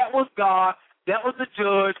say. That was God. That was the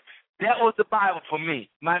judge. That was the Bible for me.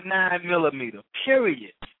 My 9mm.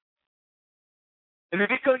 Period. And if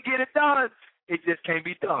it couldn't get it done, it just can't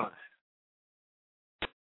be done.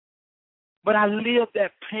 But I lived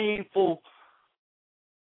that painful,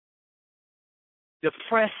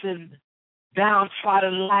 depressing,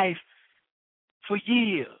 downtrodden life for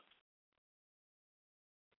years.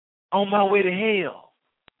 On my way to hell.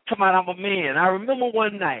 Come on, I'm a man. I remember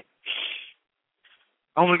one night.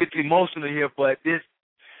 I don't want to get too emotional here, but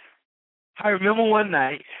I remember one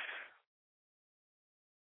night,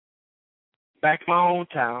 back in my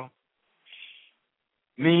hometown,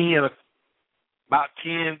 me and about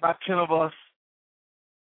 10 of us,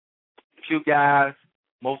 a few guys,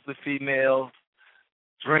 mostly females,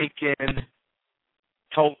 drinking,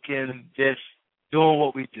 talking, just doing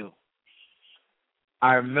what we do.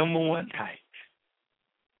 I remember one night,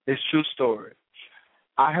 it's a true story,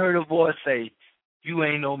 I heard a voice say, "You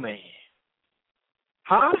ain't no man."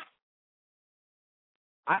 Huh?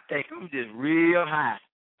 I think I'm just real high.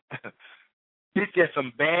 It's just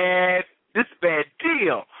this is a bad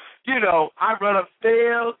deal. You know, I run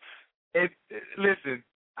upstairs, and listen,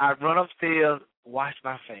 I run upstairs, wash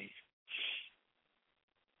my face.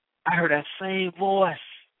 I heard that same voice.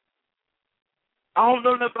 I don't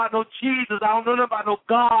know nothing about no Jesus. I don't know nothing about no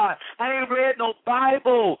God. I ain't read no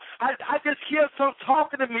Bible. I just hear some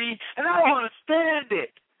talking to me, and I don't understand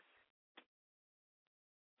it.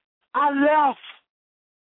 I left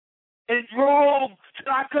and drove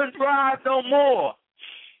till I couldn't drive no more.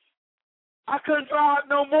 I couldn't drive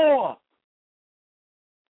no more.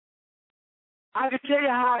 I can tell you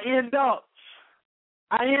how I end up.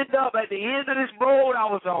 I end up at the end of this road I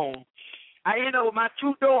was on. I end up with my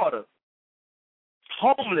 2 daughters,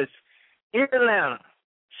 homeless in Atlanta,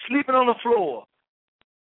 sleeping on the floor.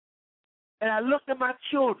 And I looked at my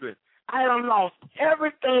children. I had lost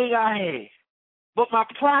everything I had. But my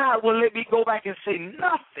pride wouldn't let me go back and say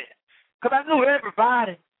nothing. Because I knew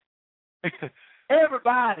everybody.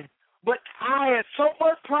 Everybody. But I had so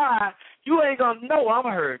much pride, you ain't going to know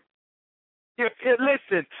I'm hurt.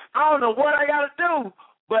 Listen, I don't know what I got to do,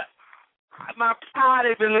 but my pride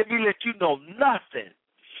ain't let me let you know nothing.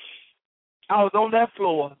 I was on that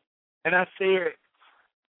floor, and I said,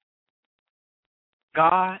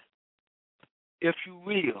 God, if you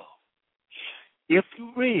real,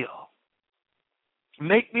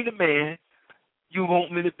 make me the man you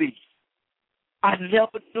want me to be. I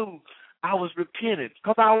never knew I was repenting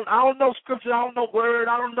because I don't know scripture, I don't know word,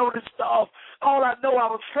 I don't know this stuff. All I know I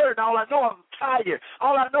was hurt. All I know I was tired.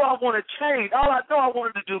 All I know I wanted to change. All I know I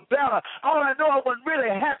wanted to do better. All I know I wasn't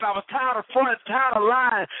really happy. I was tired of fronting, tired of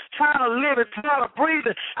lying, tired of living, tired of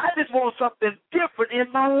breathing. I just want something different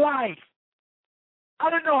in my life.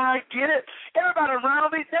 I didn't know how to get it. Everybody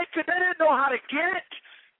around me, they didn't know how to get it.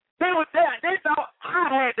 They were there. They thought I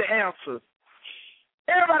had the answers.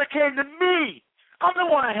 Everybody came to me. I'm the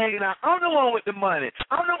one hanging out. I'm the one with the money.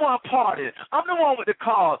 I'm the one partying. I'm the one with the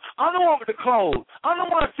cars. I'm the one with the clothes. I'm the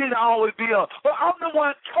one seeing to always be up. But I'm the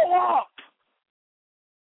one tore up.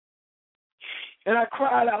 And I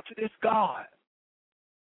cried out to this God.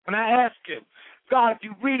 And I asked him, God, if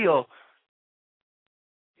you real,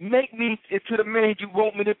 make me into the man you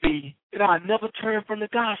want me to be. And I never turn from the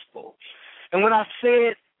gospel. And when I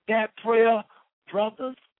said that prayer,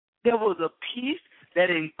 brothers, there was a peace that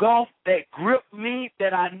engulfed, that gripped me,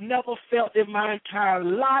 that I never felt in my entire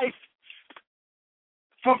life.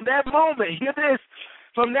 From that moment, hear this,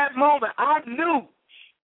 from that moment, I knew.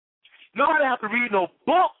 No, I didn't have to read no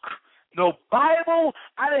book, no Bible.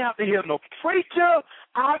 I didn't have to hear no preacher.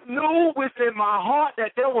 I knew within my heart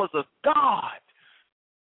that there was a God.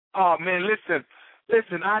 Oh, man, listen,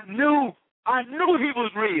 Listen, I knew he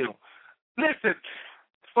was real. Listen,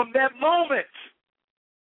 from that moment,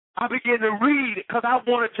 I began to read because I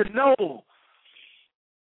wanted to know.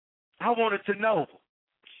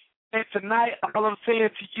 And tonight, all I'm saying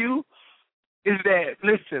to you is that,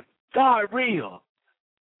 listen, God real.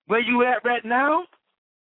 Where you at right now,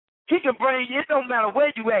 he can bring you. It don't matter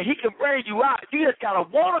where you at. He can bring you out. You just got to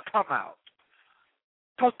want to come out.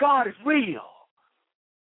 Because God is real.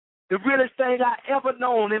 The realest thing I ever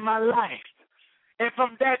known in my life. And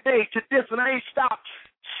from that day to this one, I ain't stopped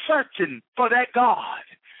searching for that God.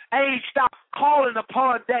 I ain't stopped calling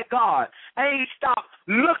upon that God. I ain't stopped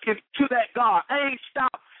looking to that God. I ain't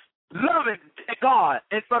stopped loving that God.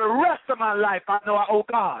 And for the rest of my life, I know I owe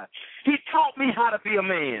God. He taught me how to be a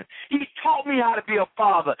man. He taught me how to be a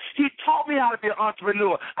father. He taught me how to be an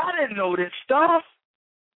entrepreneur. I didn't know this stuff.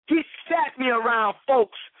 He sat me around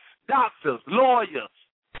folks, doctors, lawyers.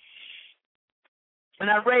 And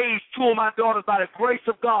I raised two of my daughters by the grace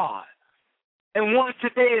of God. And one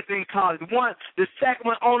today is in college. The second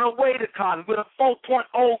one on her way to college with a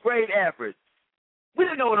 4.0 grade average. We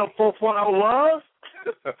didn't know what a 4.0 was.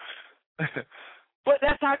 But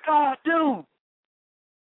that's how God do.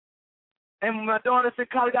 And my daughter's in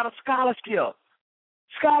college, got a scholarship.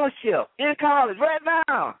 Scholarship in college right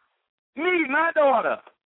now. Me, my daughter.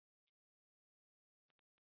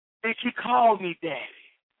 And she called me daddy.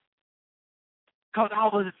 Because I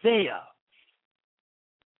was there.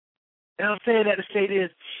 And I'm saying that to say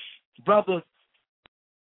this, brothers,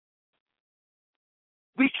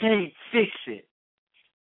 we can't fix it.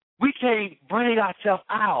 We can't bring ourselves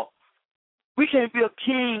out. We can't be a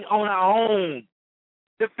king on our own.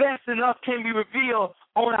 The best in us can be revealed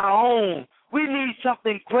on our own. We need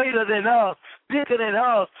something greater than us, bigger than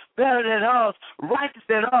us, better than us, righteous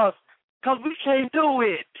than us, because we can't do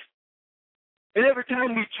it. And every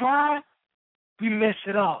time we try, we mess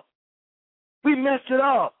it up. We mess it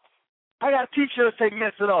up. I got a T-shirt that say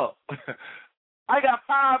mess it up. I got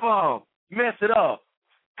 5 of them. Mess it up.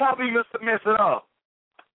 Copy Mr. Mess it up.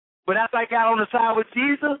 But after I got on the side with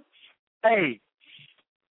Jesus, hey,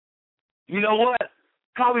 you know what?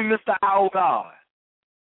 Call me Mr. I owe God.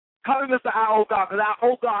 Call me Mr. I owe God, because I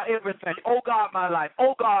owe God everything. Oh God, my life.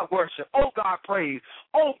 Oh God, worship. Oh God, praise.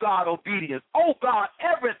 Oh God, obedience. Oh God,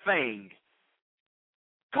 everything.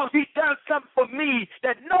 Because he done something for me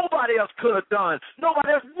that nobody else could have done.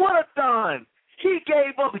 Nobody else would have done. He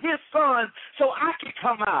gave up his son so I could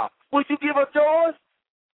come out. Would you give up yours?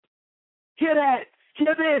 Hear that.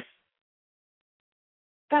 Hear this.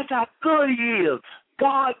 That's how good he is.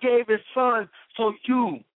 God gave his son so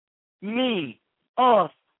you, me,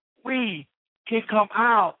 us, we can come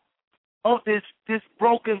out of this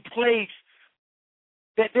broken place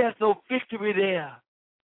that there's no victory there.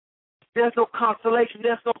 There's no consolation.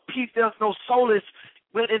 There's no peace. There's no solace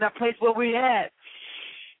in that place where we're at.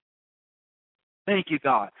 Thank you,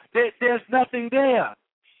 God. There's nothing there.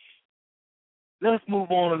 Let's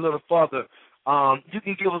move on a little further. You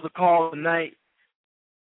can give us a call tonight,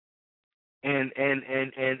 and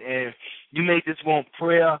you may just want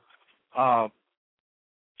prayer.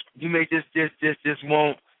 You may just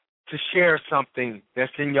want to share something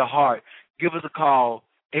that's in your heart. Give us a call,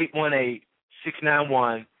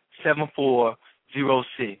 818-691-7406.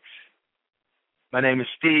 My name is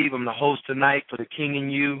Steve. I'm the host tonight for The King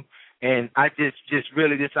and You, and I just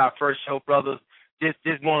really, this is our first show, brothers.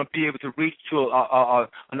 Just want to be able to reach to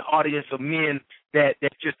an audience of men that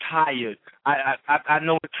you're tired. I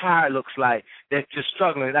know what tired looks like, that you're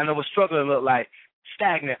struggling. I know what struggling look like.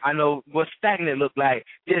 Stagnant. I know what stagnant look like.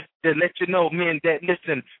 Just to let you know, men, that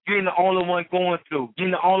listen, you ain't the only one going through. You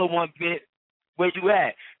ain't the only one where you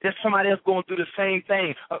at. There's somebody else going through the same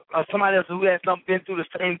thing. Somebody else who has been through the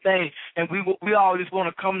same thing, and we all just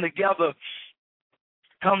want to come together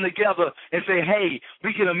and say, hey,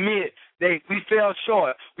 we can admit that we fell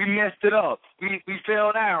short. We messed it up. We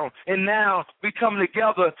fell down. And now we come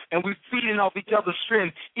together and we're feeding off each other's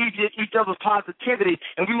strength, each other's positivity,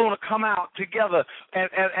 and we want to come out together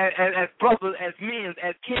as brothers, as men,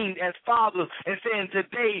 as kings, as fathers, and saying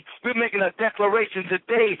today we're making a declaration.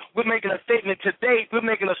 Today we're making a statement. Today we're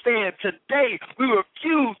making a stand. Today we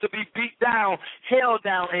refuse to be beat down, held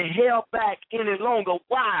down, and held back any longer.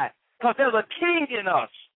 Why? Because there's a king in us,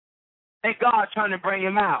 and God's trying to bring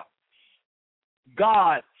him out.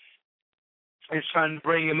 God is trying to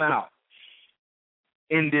bring him out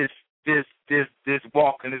in this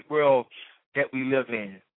walk, in this world that we live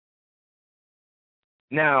in.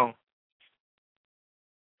 Now,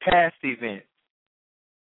 past events.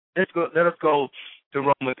 Let us go to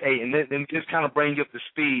Romans 8, and then just kind of bring you up to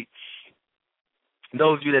speed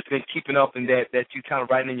those of you that's been keeping up and that you kind of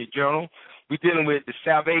writing in your journal, we're dealing with the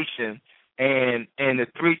salvation and the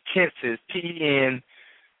three tenses,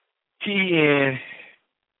 TNDS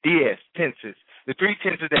tenses, the three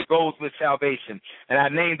tenses that goes with salvation. And I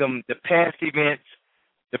named them the past events,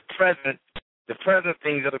 the present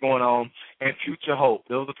things that are going on, and future hope.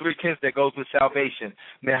 Those are three tenses that goes with salvation.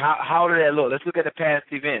 Now, how did that look? Let's look at the past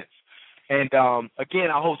events. And, again,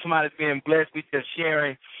 I hope somebody's being blessed with just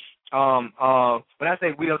sharing. When I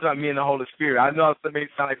say we, I'm talking about me and the Holy Spirit. I know it may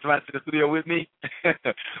sound like somebody's in the studio with me,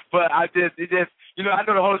 but I know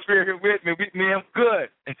the Holy Spirit here with me. I'm good.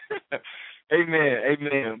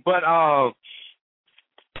 Amen. But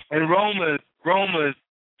in Romans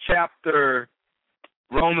chapter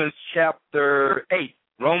 8,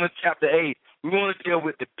 we want to deal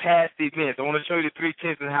with the past events. I want to show you the three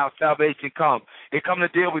tenses and how salvation comes. It comes to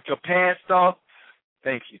deal with your past stuff.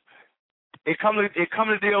 Thank you. It comes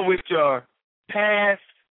to deal with your past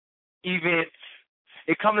events.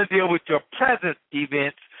 It comes to deal with your present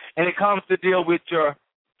events, and it comes to deal with your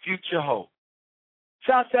future hope.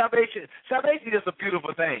 Salvation is a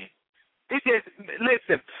beautiful thing. It just,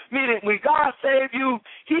 listen, meaning when God saved you,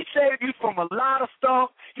 he saved you from a lot of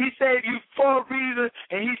stuff. He saved you for a reason,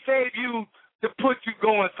 and he saved you to put you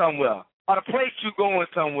going somewhere or to place you going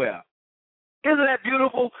somewhere. Isn't that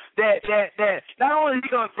beautiful that not only is he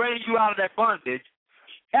going to bring you out of that bondage,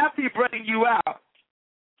 after he brings you out,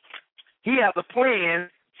 he has a plan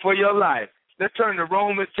for your life. Let's turn to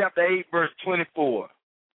Romans chapter 8, verse 24.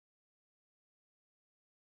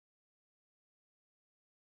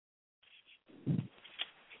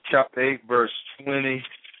 Chapter 8, verse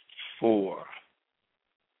 24.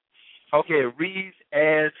 Okay, it reads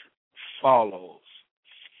as follows.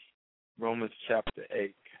 Romans chapter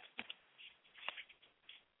 8,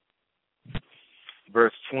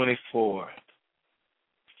 verse 24.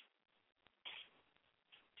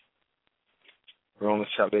 Romans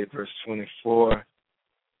chapter 8, verse 24.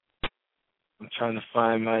 I'm trying to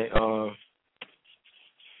find my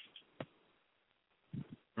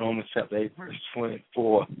Romans chapter 8, verse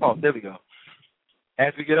 24. Oh, there we go.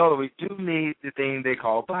 As we get older, we do need the thing they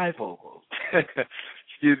call bifocals.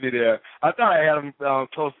 Excuse me there. I thought I had them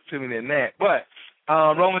closer to me than that. But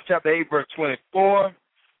Romans chapter 8, verse 24,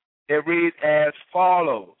 it reads as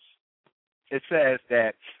follows. It says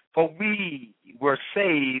that, for we were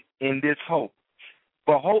saved in this hope.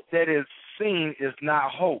 For hope that is seen is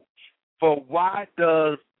not hope. For why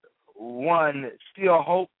does one still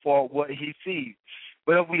hope for what he sees?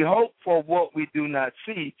 But if we hope for what we do not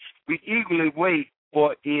see, we eagerly wait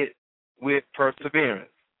for it with perseverance.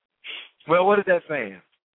 Well, what is that saying?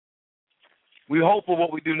 We hope for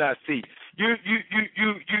what we do not see.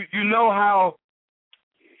 You know how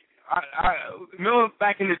I remember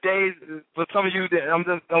back in the days, for some of you that I'm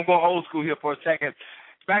going old school here for a second.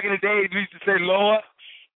 Back in the days, we used to say, Lord,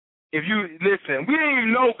 if you listen, we didn't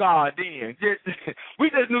even know God then. We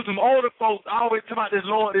just knew some older folks always talk about this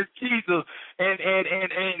Lord, this Jesus, and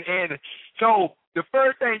so the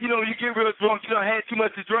first thing, you get real drunk, you had too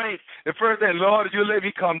much to drink. The first thing, Lord, if you let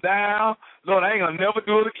me come down, Lord, I ain't gonna never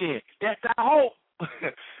do it again. That's our hope.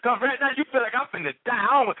 Because right now you feel like I'm finna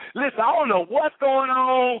die. Listen, I don't know what's going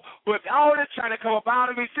on, but all this trying to come up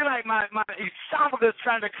out of me. Feel like my esophagus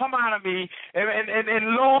trying to come out of me.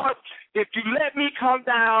 And Lord, if you let me come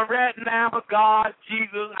down right now, God,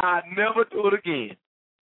 Jesus, I'll never do it again.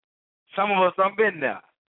 Some of us have been there.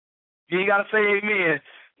 You ain't got to say amen.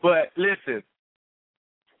 But listen,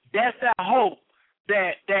 that's that hope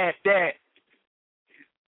that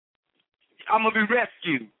I'm going to be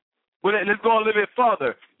rescued. Well, let's go a little bit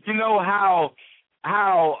further. You know how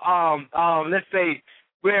let's say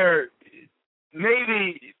where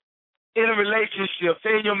maybe in a relationship,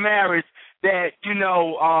 say in your marriage, that,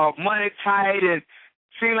 money tight and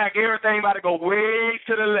seem like everything about to go way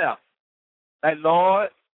to the left. Like, Lord,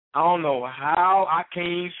 I don't know how, I can't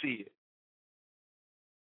even see it.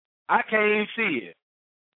 I can't even see it.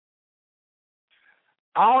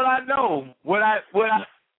 All I know, what I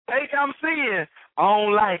think I'm seeing, I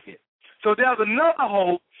don't like it. So there's another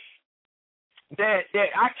hope that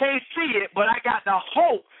I can't see it, but I got the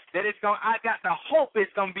hope that it's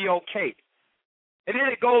gonna be okay. And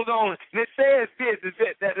then it goes on, and it says this,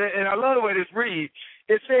 and I love the way this reads.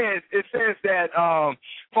 It says that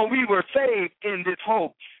for we were saved in this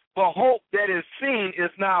hope. For hope that is seen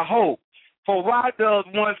is not hope. For why does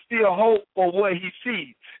one still hope for what he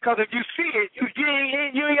sees? Because if you see it, you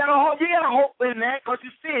ain't got no hope. You got hope in that because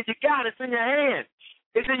you see it. You got it. It's in your hand.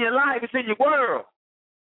 It's in your life. It's in your world.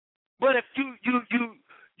 But if you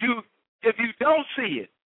don't see it,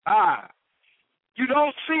 you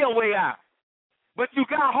don't see a way out. But you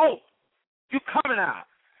got hope. You coming out.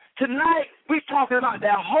 Tonight, we talking about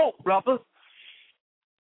that hope, brothers.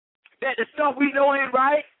 That the stuff we know ain't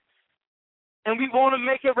right, and we want to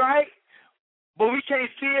make it right, but we can't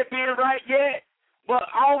see it being right yet. But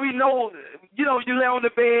all we know, you lay on the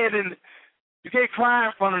bed and you can't cry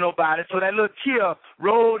in front of nobody, so that little tear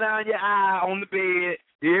roll down your eye on the bed.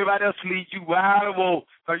 Everybody else sleep, you wide awake,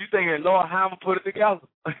 because you thinking, Lord, how am I put it together?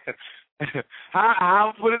 how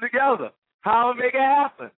am I put it together? How am I make it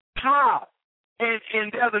happen? How? And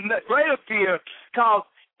there's a greater fear, because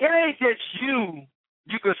it ain't just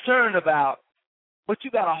you're concerned about, but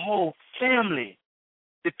you got a whole family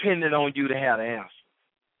depending on you to have the answer.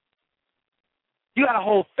 You got a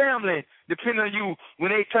whole family depending on you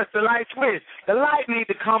when they touch the light switch. The light need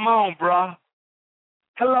to come on, bruh.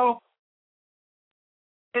 Hello?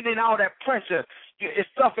 And then all that pressure, it's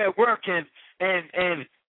stuff at work and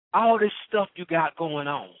all this stuff you got going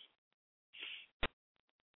on.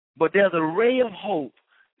 But there's a ray of hope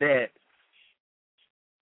that,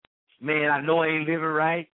 man, I know I ain't living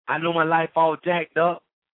right. I know my life all jacked up.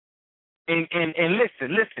 And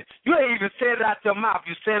listen. You ain't even said it out your mouth.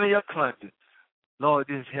 You said it in your conscience. Lord,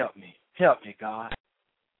 just help me. Help me, God.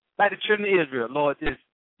 Like the children of Israel, Lord,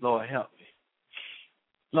 help me.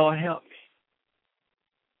 Lord, help me.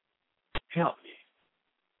 Help me.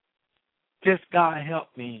 Just, God, help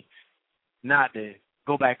me not to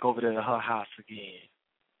go back over to her house again.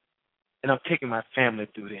 And I'm taking my family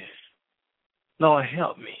through this. Lord,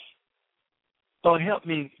 help me. Lord, help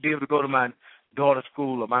me be able to go to my daughter's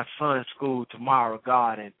school or my son's school tomorrow,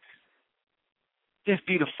 God, and just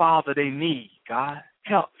be the father they need, God.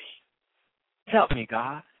 Help me. Help me,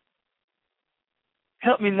 God.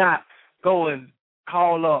 Help me not go and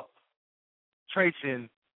call up Tracy and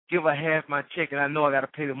give her half my check and I know I got to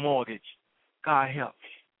pay the mortgage. God, help me.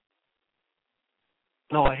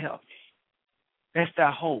 Lord, help me. That's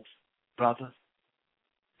thy hope, brother.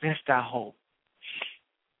 That's thy hope.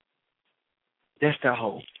 That's thy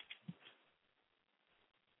hope.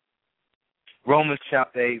 Romans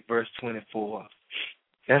chapter 8, verse 24.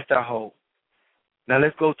 That's our hope. Now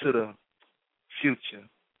let's go to the future.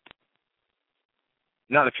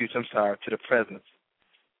 Not the future, I'm sorry, to the present.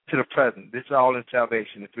 To the present. This is all in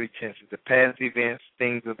salvation, the three tenses. The past events,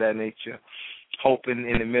 things of that nature. Hoping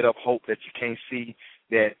in the middle of hope that you can't see.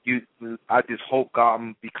 I just hope God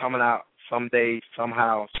will be coming out someday,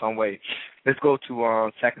 somehow, some way. Let's go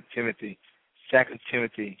to 2 Timothy. 2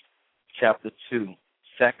 Timothy chapter 2.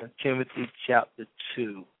 2 Timothy chapter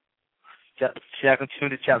 2. 2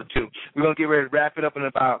 Timothy chapter 2. We're going to get ready to wrap it up in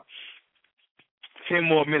about 10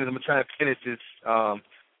 more minutes. I'm going to try to finish this.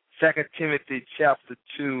 2 Timothy chapter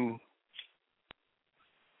 2.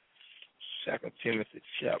 2 Timothy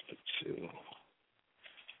chapter 2.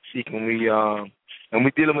 See, can we, and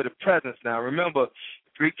we're dealing with the presence now. Remember,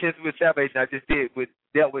 3 tenses with salvation I just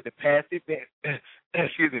dealt with the past events,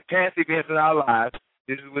 past events in our lives.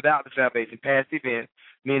 This is without the salvation, past events,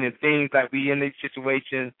 meaning things like we in these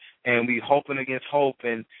situations and we hoping against hope,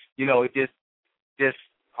 and it just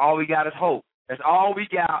all we got is hope. That's all we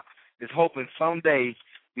got is hoping someday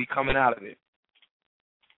we coming out of it.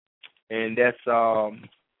 And that's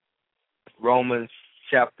Romans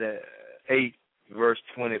chapter 8, verse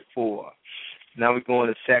 24. Now we're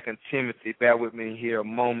going to 2 Timothy. Bear with me here a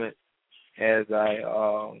moment as I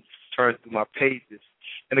turn through my pages.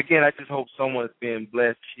 And again, I just hope someone's being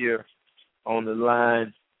blessed here on the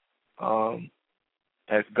line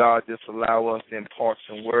as God just allow us to impart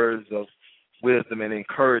some words of wisdom and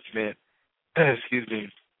encouragement, that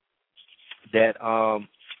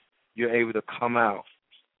you're able to come out.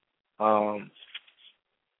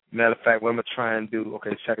 Matter of fact, what I'm going to try and do, 2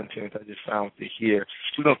 Timothy, I just found it here.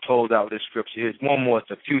 We're going to close out this scripture. Here's one more, it's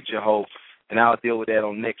the future hope, and I'll deal with that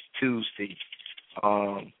on next Tuesday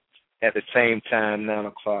at the same time, 9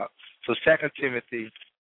 o'clock. So 2 Timothy,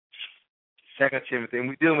 and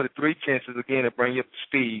we're dealing with the 3 tenses, again, to bring you up to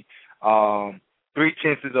speed. 3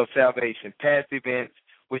 tenses of salvation, past events,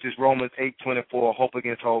 which is Romans 8:24, hope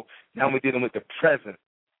against hope. Now we're dealing with the present,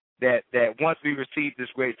 that once we receive this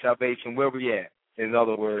great salvation, where we at? In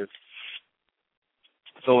other words,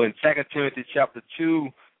 so in 2 Timothy chapter 2,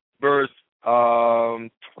 verse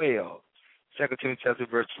 12, 2 Timothy chapter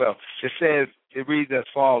verse 12, it reads as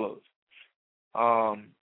follows.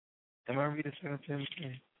 Am I reading 2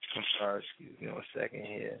 Timothy? I'm sorry, excuse me 1 second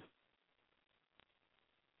here.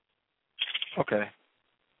 Okay.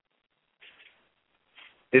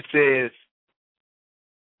 It says,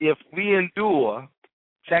 if we endure,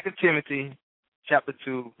 2 Timothy chapter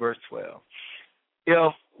 2, verse 12.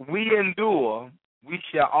 If we endure, we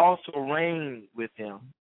shall also reign with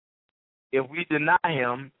him. If we deny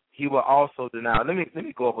him, he will also deny. Let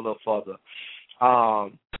me go up a little further.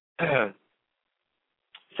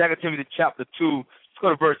 2 Timothy chapter 2, let's go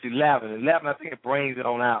to verse 11. 11, I think it brings it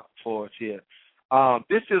on out for us here.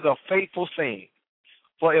 This is a faithful saying.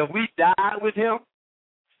 For if we die with him,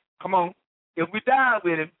 come on, if we die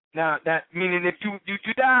with him, now that meaning if you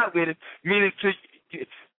die with him, meaning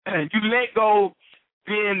you let go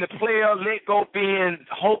being the player, let go being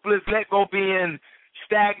hopeless, let go being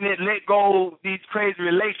stagnant, let go these crazy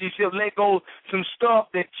relationships, let go some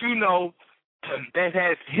stuff that you know that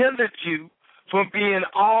has hindered you from being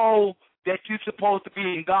all that you're supposed to be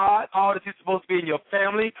in God, all that you're supposed to be in your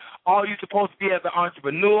family, all you're supposed to be as an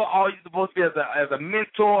entrepreneur, all you're supposed to be as a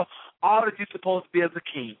mentor, all that you're supposed to be as a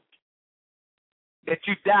king. That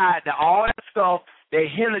you died, that all that stuff that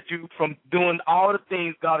hindered you from doing all the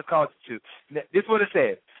things God has called you to. This is what it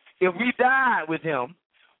says. If we die with him,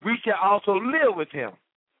 we shall also live with him.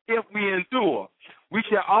 If we endure, we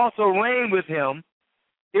shall also reign with him.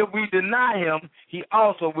 If we deny him, he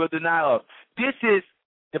also will deny us. This is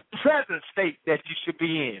the present state that you should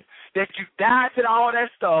be in. That you died to all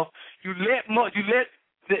that stuff. Let's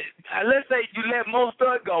say you let most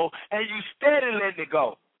of it go, and you steady letting it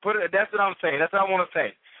go. That's what I'm saying. That's what I want to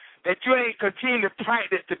say. That you ain't continue to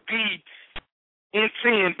practice to be in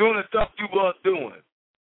sin, doing the stuff you was doing.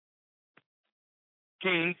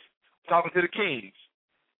 Kings, talking to the kings.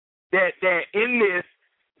 That in this,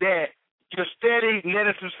 that you're steady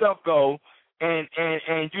letting some stuff go, and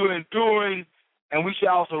you're enduring, and we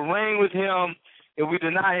shall also reign with him. If we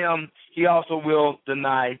deny him, he also will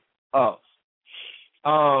deny us.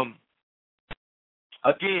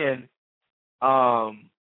 Again,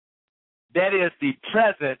 that is the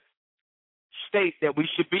present state that we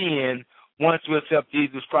should be in once we accept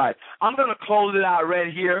Jesus Christ. I'm going to close it out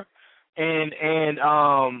right here, and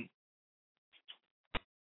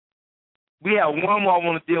we have one more I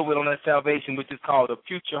want to deal with on that salvation, which is called a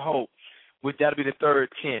future hope, which that'll be the third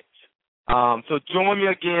tense. So join me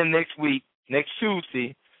again next week, next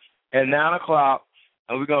Tuesday, at 9 o'clock,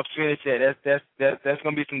 and we're gonna finish that. That's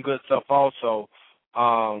gonna be some good stuff also.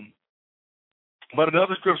 But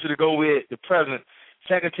another scripture to go with the present,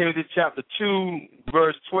 2 Timothy chapter 2,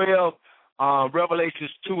 verse 12,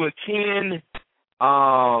 Revelations 2 and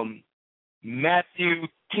 10, Matthew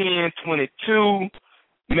 10:22,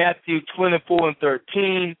 Matthew 24 and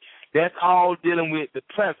 13. That's all dealing with the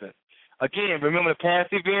present. Again, remember the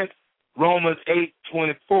past events, Romans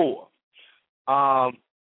 8:24.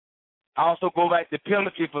 Also go back to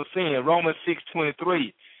penalty for sin, Romans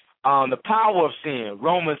 6:23. The power of sin,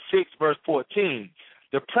 Romans 6, verse 14.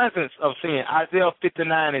 The presence of sin, Isaiah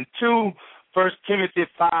 59 and 2, 1 Timothy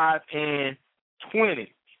 5 and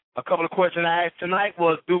 20. A couple of questions I asked tonight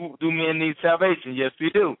was, do men need salvation? Yes, we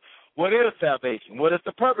do. What is salvation? What is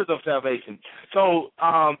the purpose of salvation? So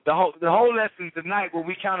the whole lesson tonight, where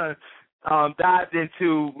we kind of dived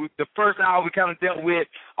into the first hour, we kind of dealt with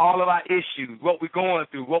all of our issues, what we're going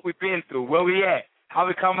through, what we've been through, where we at, how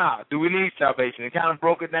we come out. Do we need salvation? It kind of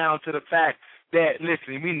broke it down to the fact that,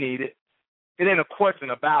 listen, we need it. It ain't a question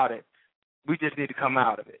about it. We just need to come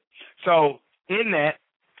out of it. So in that,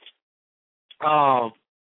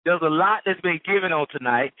 there's a lot that's been given on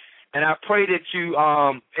tonight, and I pray that you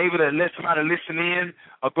able to let somebody listen in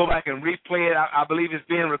or go back and replay it. I believe it's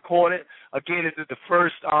being recorded. Again, this is the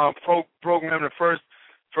first program, the first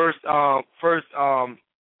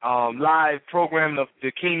live program of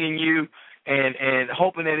the King in You, and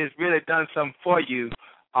hoping that it's really done something for you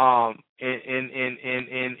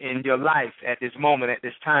in your life at this moment, at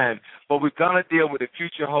this time. But we're gonna deal with the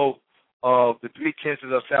future hope of the three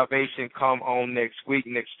tenses of salvation come on next week,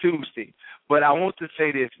 next Tuesday. But I want to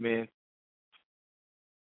say this, man.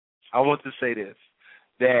 I want to say this,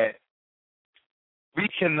 that we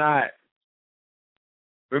cannot,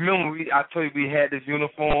 remember I told you we had this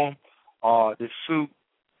uniform, this suit,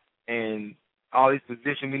 and all these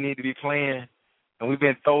positions we need to be playing, and we've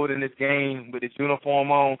been thrown in this game with this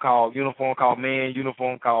uniform on, called man,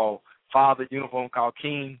 uniform called father, uniform called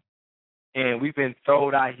king. And we've been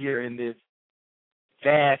thrown out here in this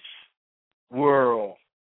vast world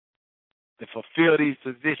to fulfill these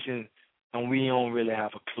positions, and we don't really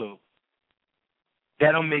have a clue.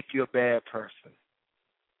 That don't make you a bad person.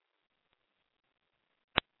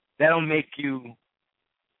 That don't make you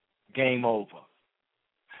game over.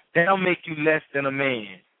 That don't make you less than a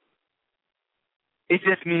man. It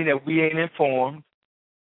just means that we ain't informed,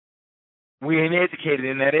 we ain't educated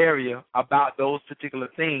in that area about those particular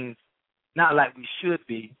things, not like we should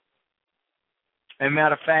be. And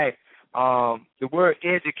matter of fact, the word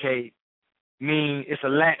educate means, it's a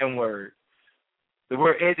Latin word. The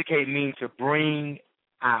word educate means to bring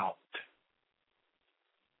out.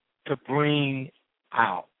 to bring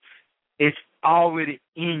out. It's already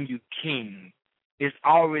in you, King. It's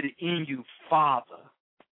already in you, Father.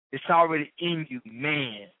 It's already in you,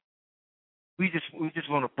 man. We just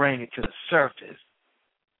want to bring it to the surface.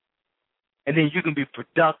 And then you can be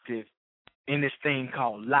productive in this thing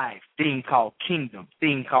called life, thing called kingdom,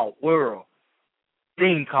 thing called world,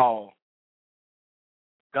 thing called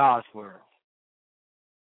God's world.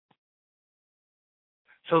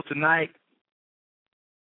 So tonight,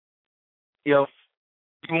 if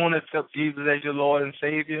you want to accept Jesus as your Lord and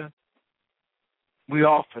Savior, we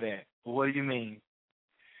offer that. But what do you mean?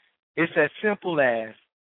 It's as simple as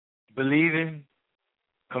believing,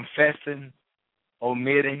 confessing,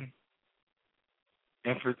 omitting,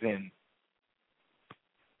 and presenting.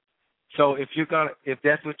 So if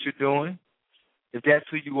that's what you're doing, if that's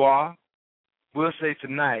who you are, we'll say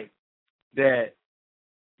tonight that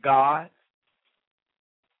God,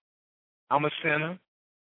 I'm a sinner.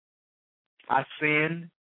 I sinned.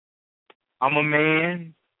 I'm a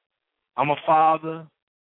man. I'm a father.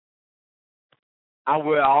 I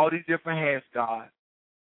wear all these different hats, God.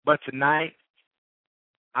 But tonight,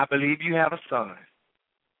 I believe you have a son.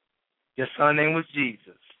 Your son's name was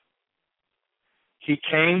Jesus. He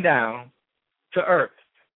came down to earth,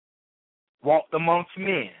 walked amongst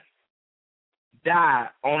men, died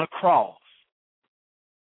on a cross,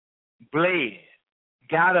 bled,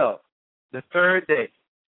 got up the third day,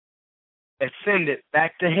 ascended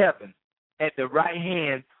back to heaven at the right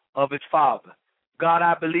hand of his Father. God,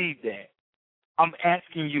 I believe that. I'm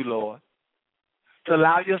asking you, Lord, to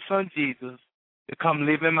allow your son Jesus to come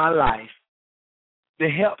live in my life, to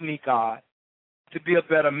help me, God, to be a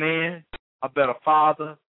better man, a better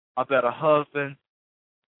father, a better husband,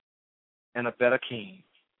 and a better king.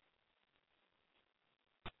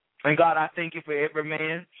 And God, I thank you for every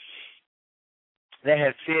man that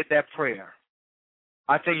has said that prayer.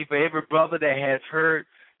 I thank you for every brother that has heard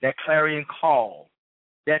that clarion call,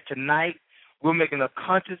 that tonight we're making a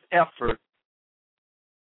conscious effort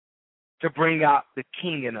to bring out the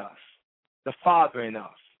king in us, the father in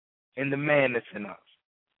us, and the man that's in us.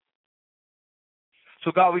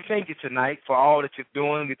 So, God, we thank you tonight for all that you're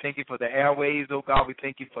doing. We thank you for the airways, oh God. We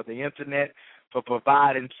thank you for the internet, for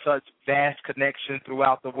providing such vast connection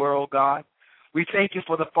throughout the world, God. We thank you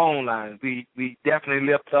for the phone lines. We definitely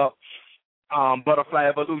lift up Butterfly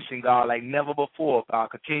Evolution, God, like never before, God.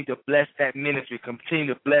 Continue to bless that ministry. Continue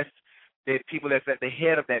to bless the people that's at the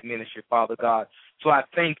head of that ministry, Father God. So I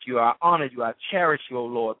thank you. I honor you. I cherish you, oh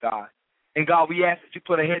Lord God. And, God, we ask that you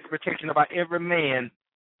put a hedge of protection about every man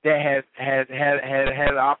that has had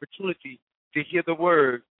an opportunity to hear the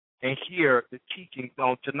word and hear the teachings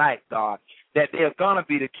on tonight, God, that they're going to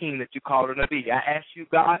be the king that you called them to be. I ask you,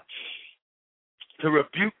 God, to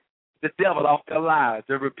rebuke the devil off their lives,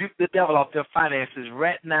 to rebuke the devil off their finances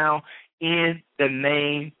right now in the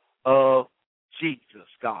name of Jesus,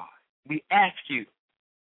 God. We ask you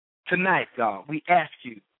tonight, God, we ask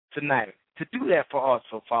you tonight to do that for us,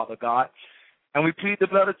 oh Father God. And we plead the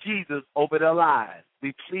blood of Jesus over their lives.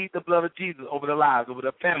 We plead the blood of Jesus over their lives, over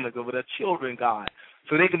their families, over their children, God,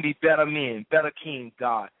 so they can be better men, better kings,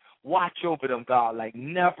 God. Watch over them, God, like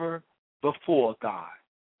never before, God.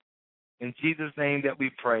 In Jesus' name that we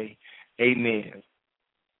pray, amen.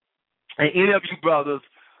 And any of you brothers,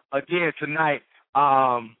 again, tonight,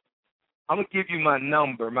 I'm going to give you my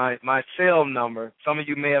number, my cell number. Some of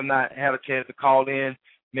you may have not had a chance to call in.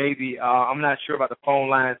 Maybe, I'm not sure about the phone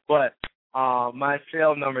lines, but my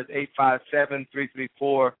cell number is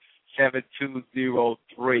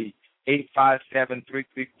 857-334-7203.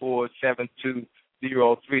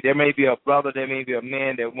 857-334-7203. There may be a brother, there may be a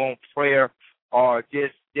man that wants prayer or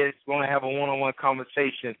just want to have a one-on-one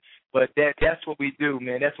conversation. But that's what we do,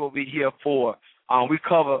 man. That's what we're here for. We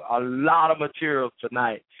cover a lot of materials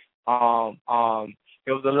tonight.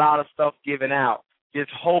 There was a lot of stuff given out.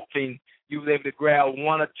 Just hoping you was able to grab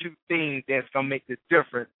one or two things that's going to make the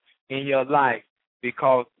difference in your life.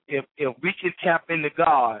 Because if we can tap into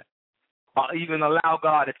God, or even allow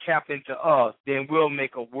God to tap into us, then we'll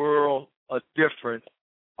make a world of difference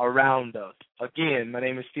around us. Again, my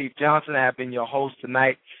name is Steve Johnson. I have been your host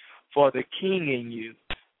tonight for The King in You.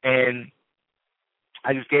 And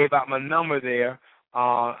I just gave out my number there.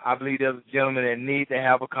 I believe there's a gentleman that needs to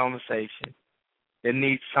have a conversation, that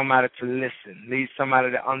needs somebody to listen, needs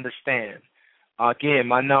somebody to understand. Again,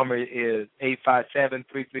 my number is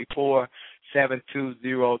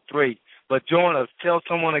 857-334-7203. But join us. Tell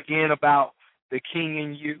someone again about The King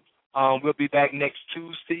in You. We'll be back next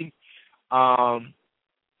Tuesday,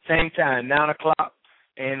 same time, 9 o'clock,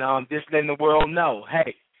 and just letting the world know,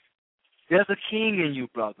 hey, there's a king in you,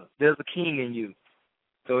 brother. There's a king in you.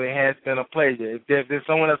 So it has been a pleasure. If there's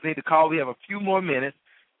someone else need to call, we have a few more minutes.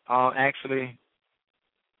 Actually,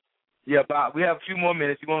 yeah, Bob, we have a few more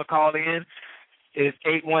minutes. You want to call in? It's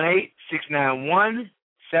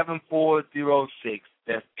 818-691-7406.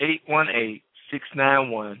 That's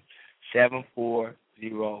 818-691-7406.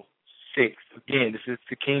 Again, this is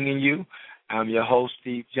The King and You. I'm your host,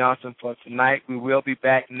 Steve Johnson, for tonight. We will be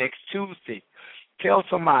back next Tuesday. Tell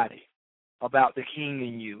somebody about The King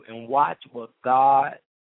and You and watch what God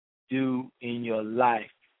do in your life.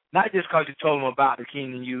 Not just because you told them about The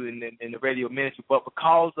King and You in the radio ministry, but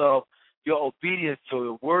because of your obedience to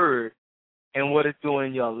the word and what it's doing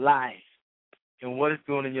in your life. And what it's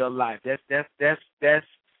doing in your life. That's the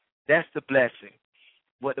blessing.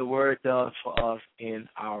 What the word does for us in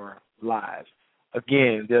our lives.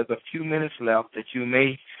 Again, there's a few minutes left that you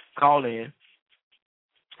may call in.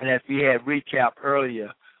 And as we had recapped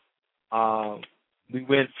earlier, we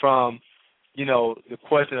went from, the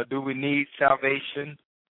question of do we need salvation?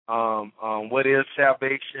 What is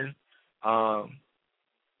salvation? And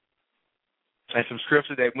some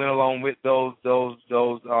scriptures that went along with those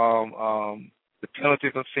the penalty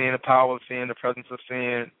of sin, the power of sin, the presence of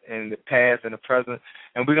sin, and the past and the present.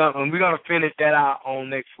 And we're gonna finish that out on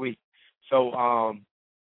next week. So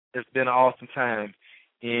it's been an awesome time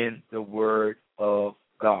in the Word of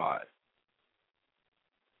God.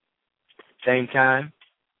 Same time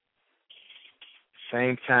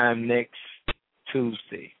next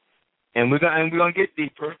Tuesday. And we're gonna get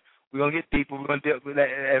deeper. We're gonna get deeper. We're gonna deal with that,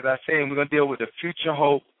 as I said, we're gonna deal with the future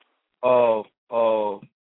hope of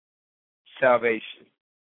salvation,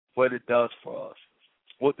 what it does for us.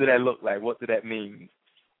 What do that look like? What do that mean?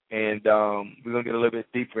 And we're going to get a little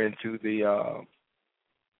bit deeper into the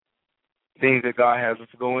things that God has us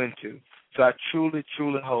to go into. So I truly,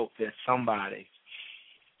 truly hope that somebody's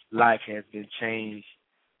life has been changed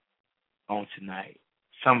on tonight.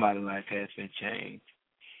 Somebody's life has been changed.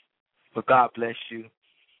 But God bless you.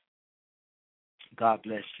 God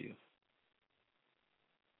bless you.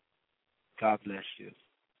 God bless you.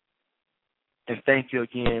 And thank you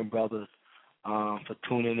again, brothers, for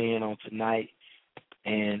tuning in on tonight.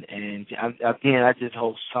 And again, I just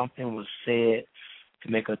hope something was said to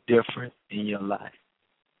make a difference in your life.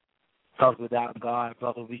 Because without God,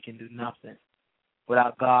 brother, we can do nothing.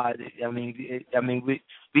 Without God, we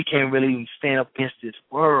can't really even stand up against this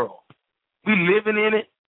world. We living in it,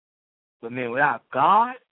 but man, without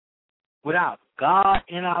God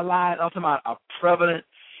in our lives, I'm talking about a prevalent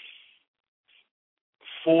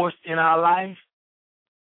force in our life,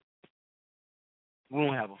 we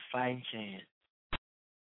won't have a fighting chance.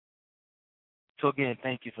 So again,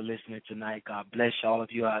 thank you for listening tonight. God bless all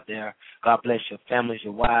of you out there. God bless your families,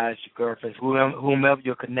 your wives, your girlfriends, whomever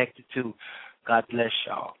you're connected to. God bless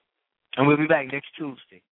y'all. And we'll be back next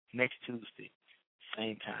Tuesday.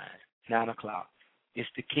 Same time, 9 o'clock.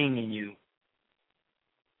 It's the King in you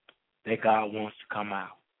that God wants to come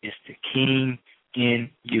out. It's the King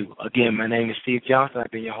in you. Again, my name is Steve Johnson.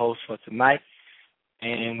 I've been your host for tonight.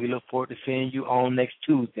 And we look forward to seeing you on next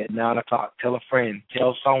Tuesday at 9 o'clock. Tell a friend.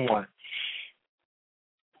 Tell someone.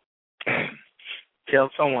 Tell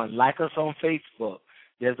someone. Like us on Facebook.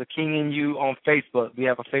 There's a King in You on Facebook. We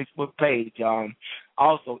have a Facebook page.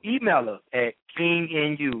 Also, email us at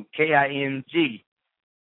KingInYou, KINGEN.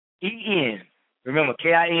 Remember,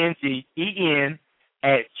 KINGEN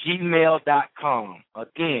 @gmail.com.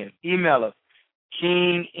 Again, email us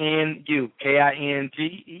KingInYou,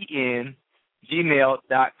 KINGEN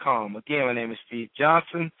gmail.com. Again, my name is Steve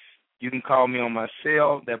Johnson. You can call me on my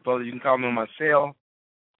cell. You can call me on my cell,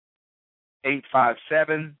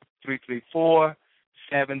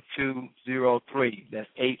 857-334-7203. That's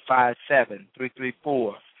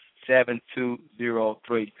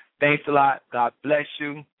 857-334-7203. Thanks a lot. God bless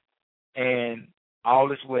you. And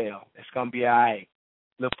all is well. It's going to be all right.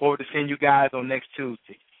 Look forward to seeing you guys on next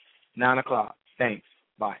Tuesday, 9 o'clock. Thanks.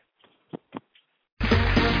 Bye.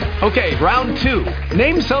 Okay, round two.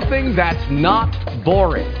 Name something that's not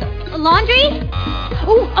boring. A laundry?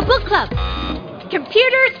 Ooh, a book club.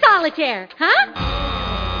 Computer solitaire, huh?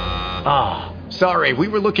 Ah, sorry, we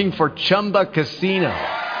were looking for Chumba Casino.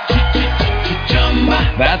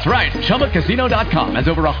 That's right, ChumbaCasino.com has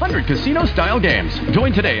over 100 casino-style games.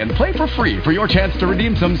 Join today and play for free for your chance to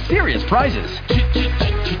redeem some serious prizes.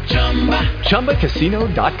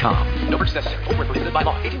 ChumbaCasino.com. No purchase necessary. Void where prohibited by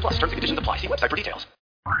law. 18+ terms and conditions apply. See website for details.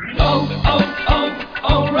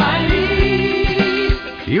 O'Reilly.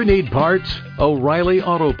 You need parts? O'Reilly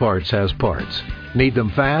Auto Parts has parts. Need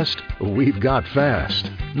them fast? We've got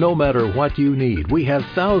fast. No matter what you need, we have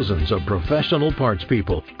thousands of professional parts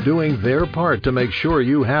people doing their part to make sure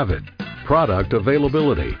you have it. Product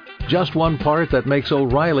availability. just one part that makes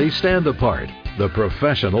O'Reilly stand apart. The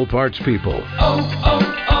professional parts people.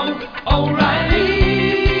 O'Reilly.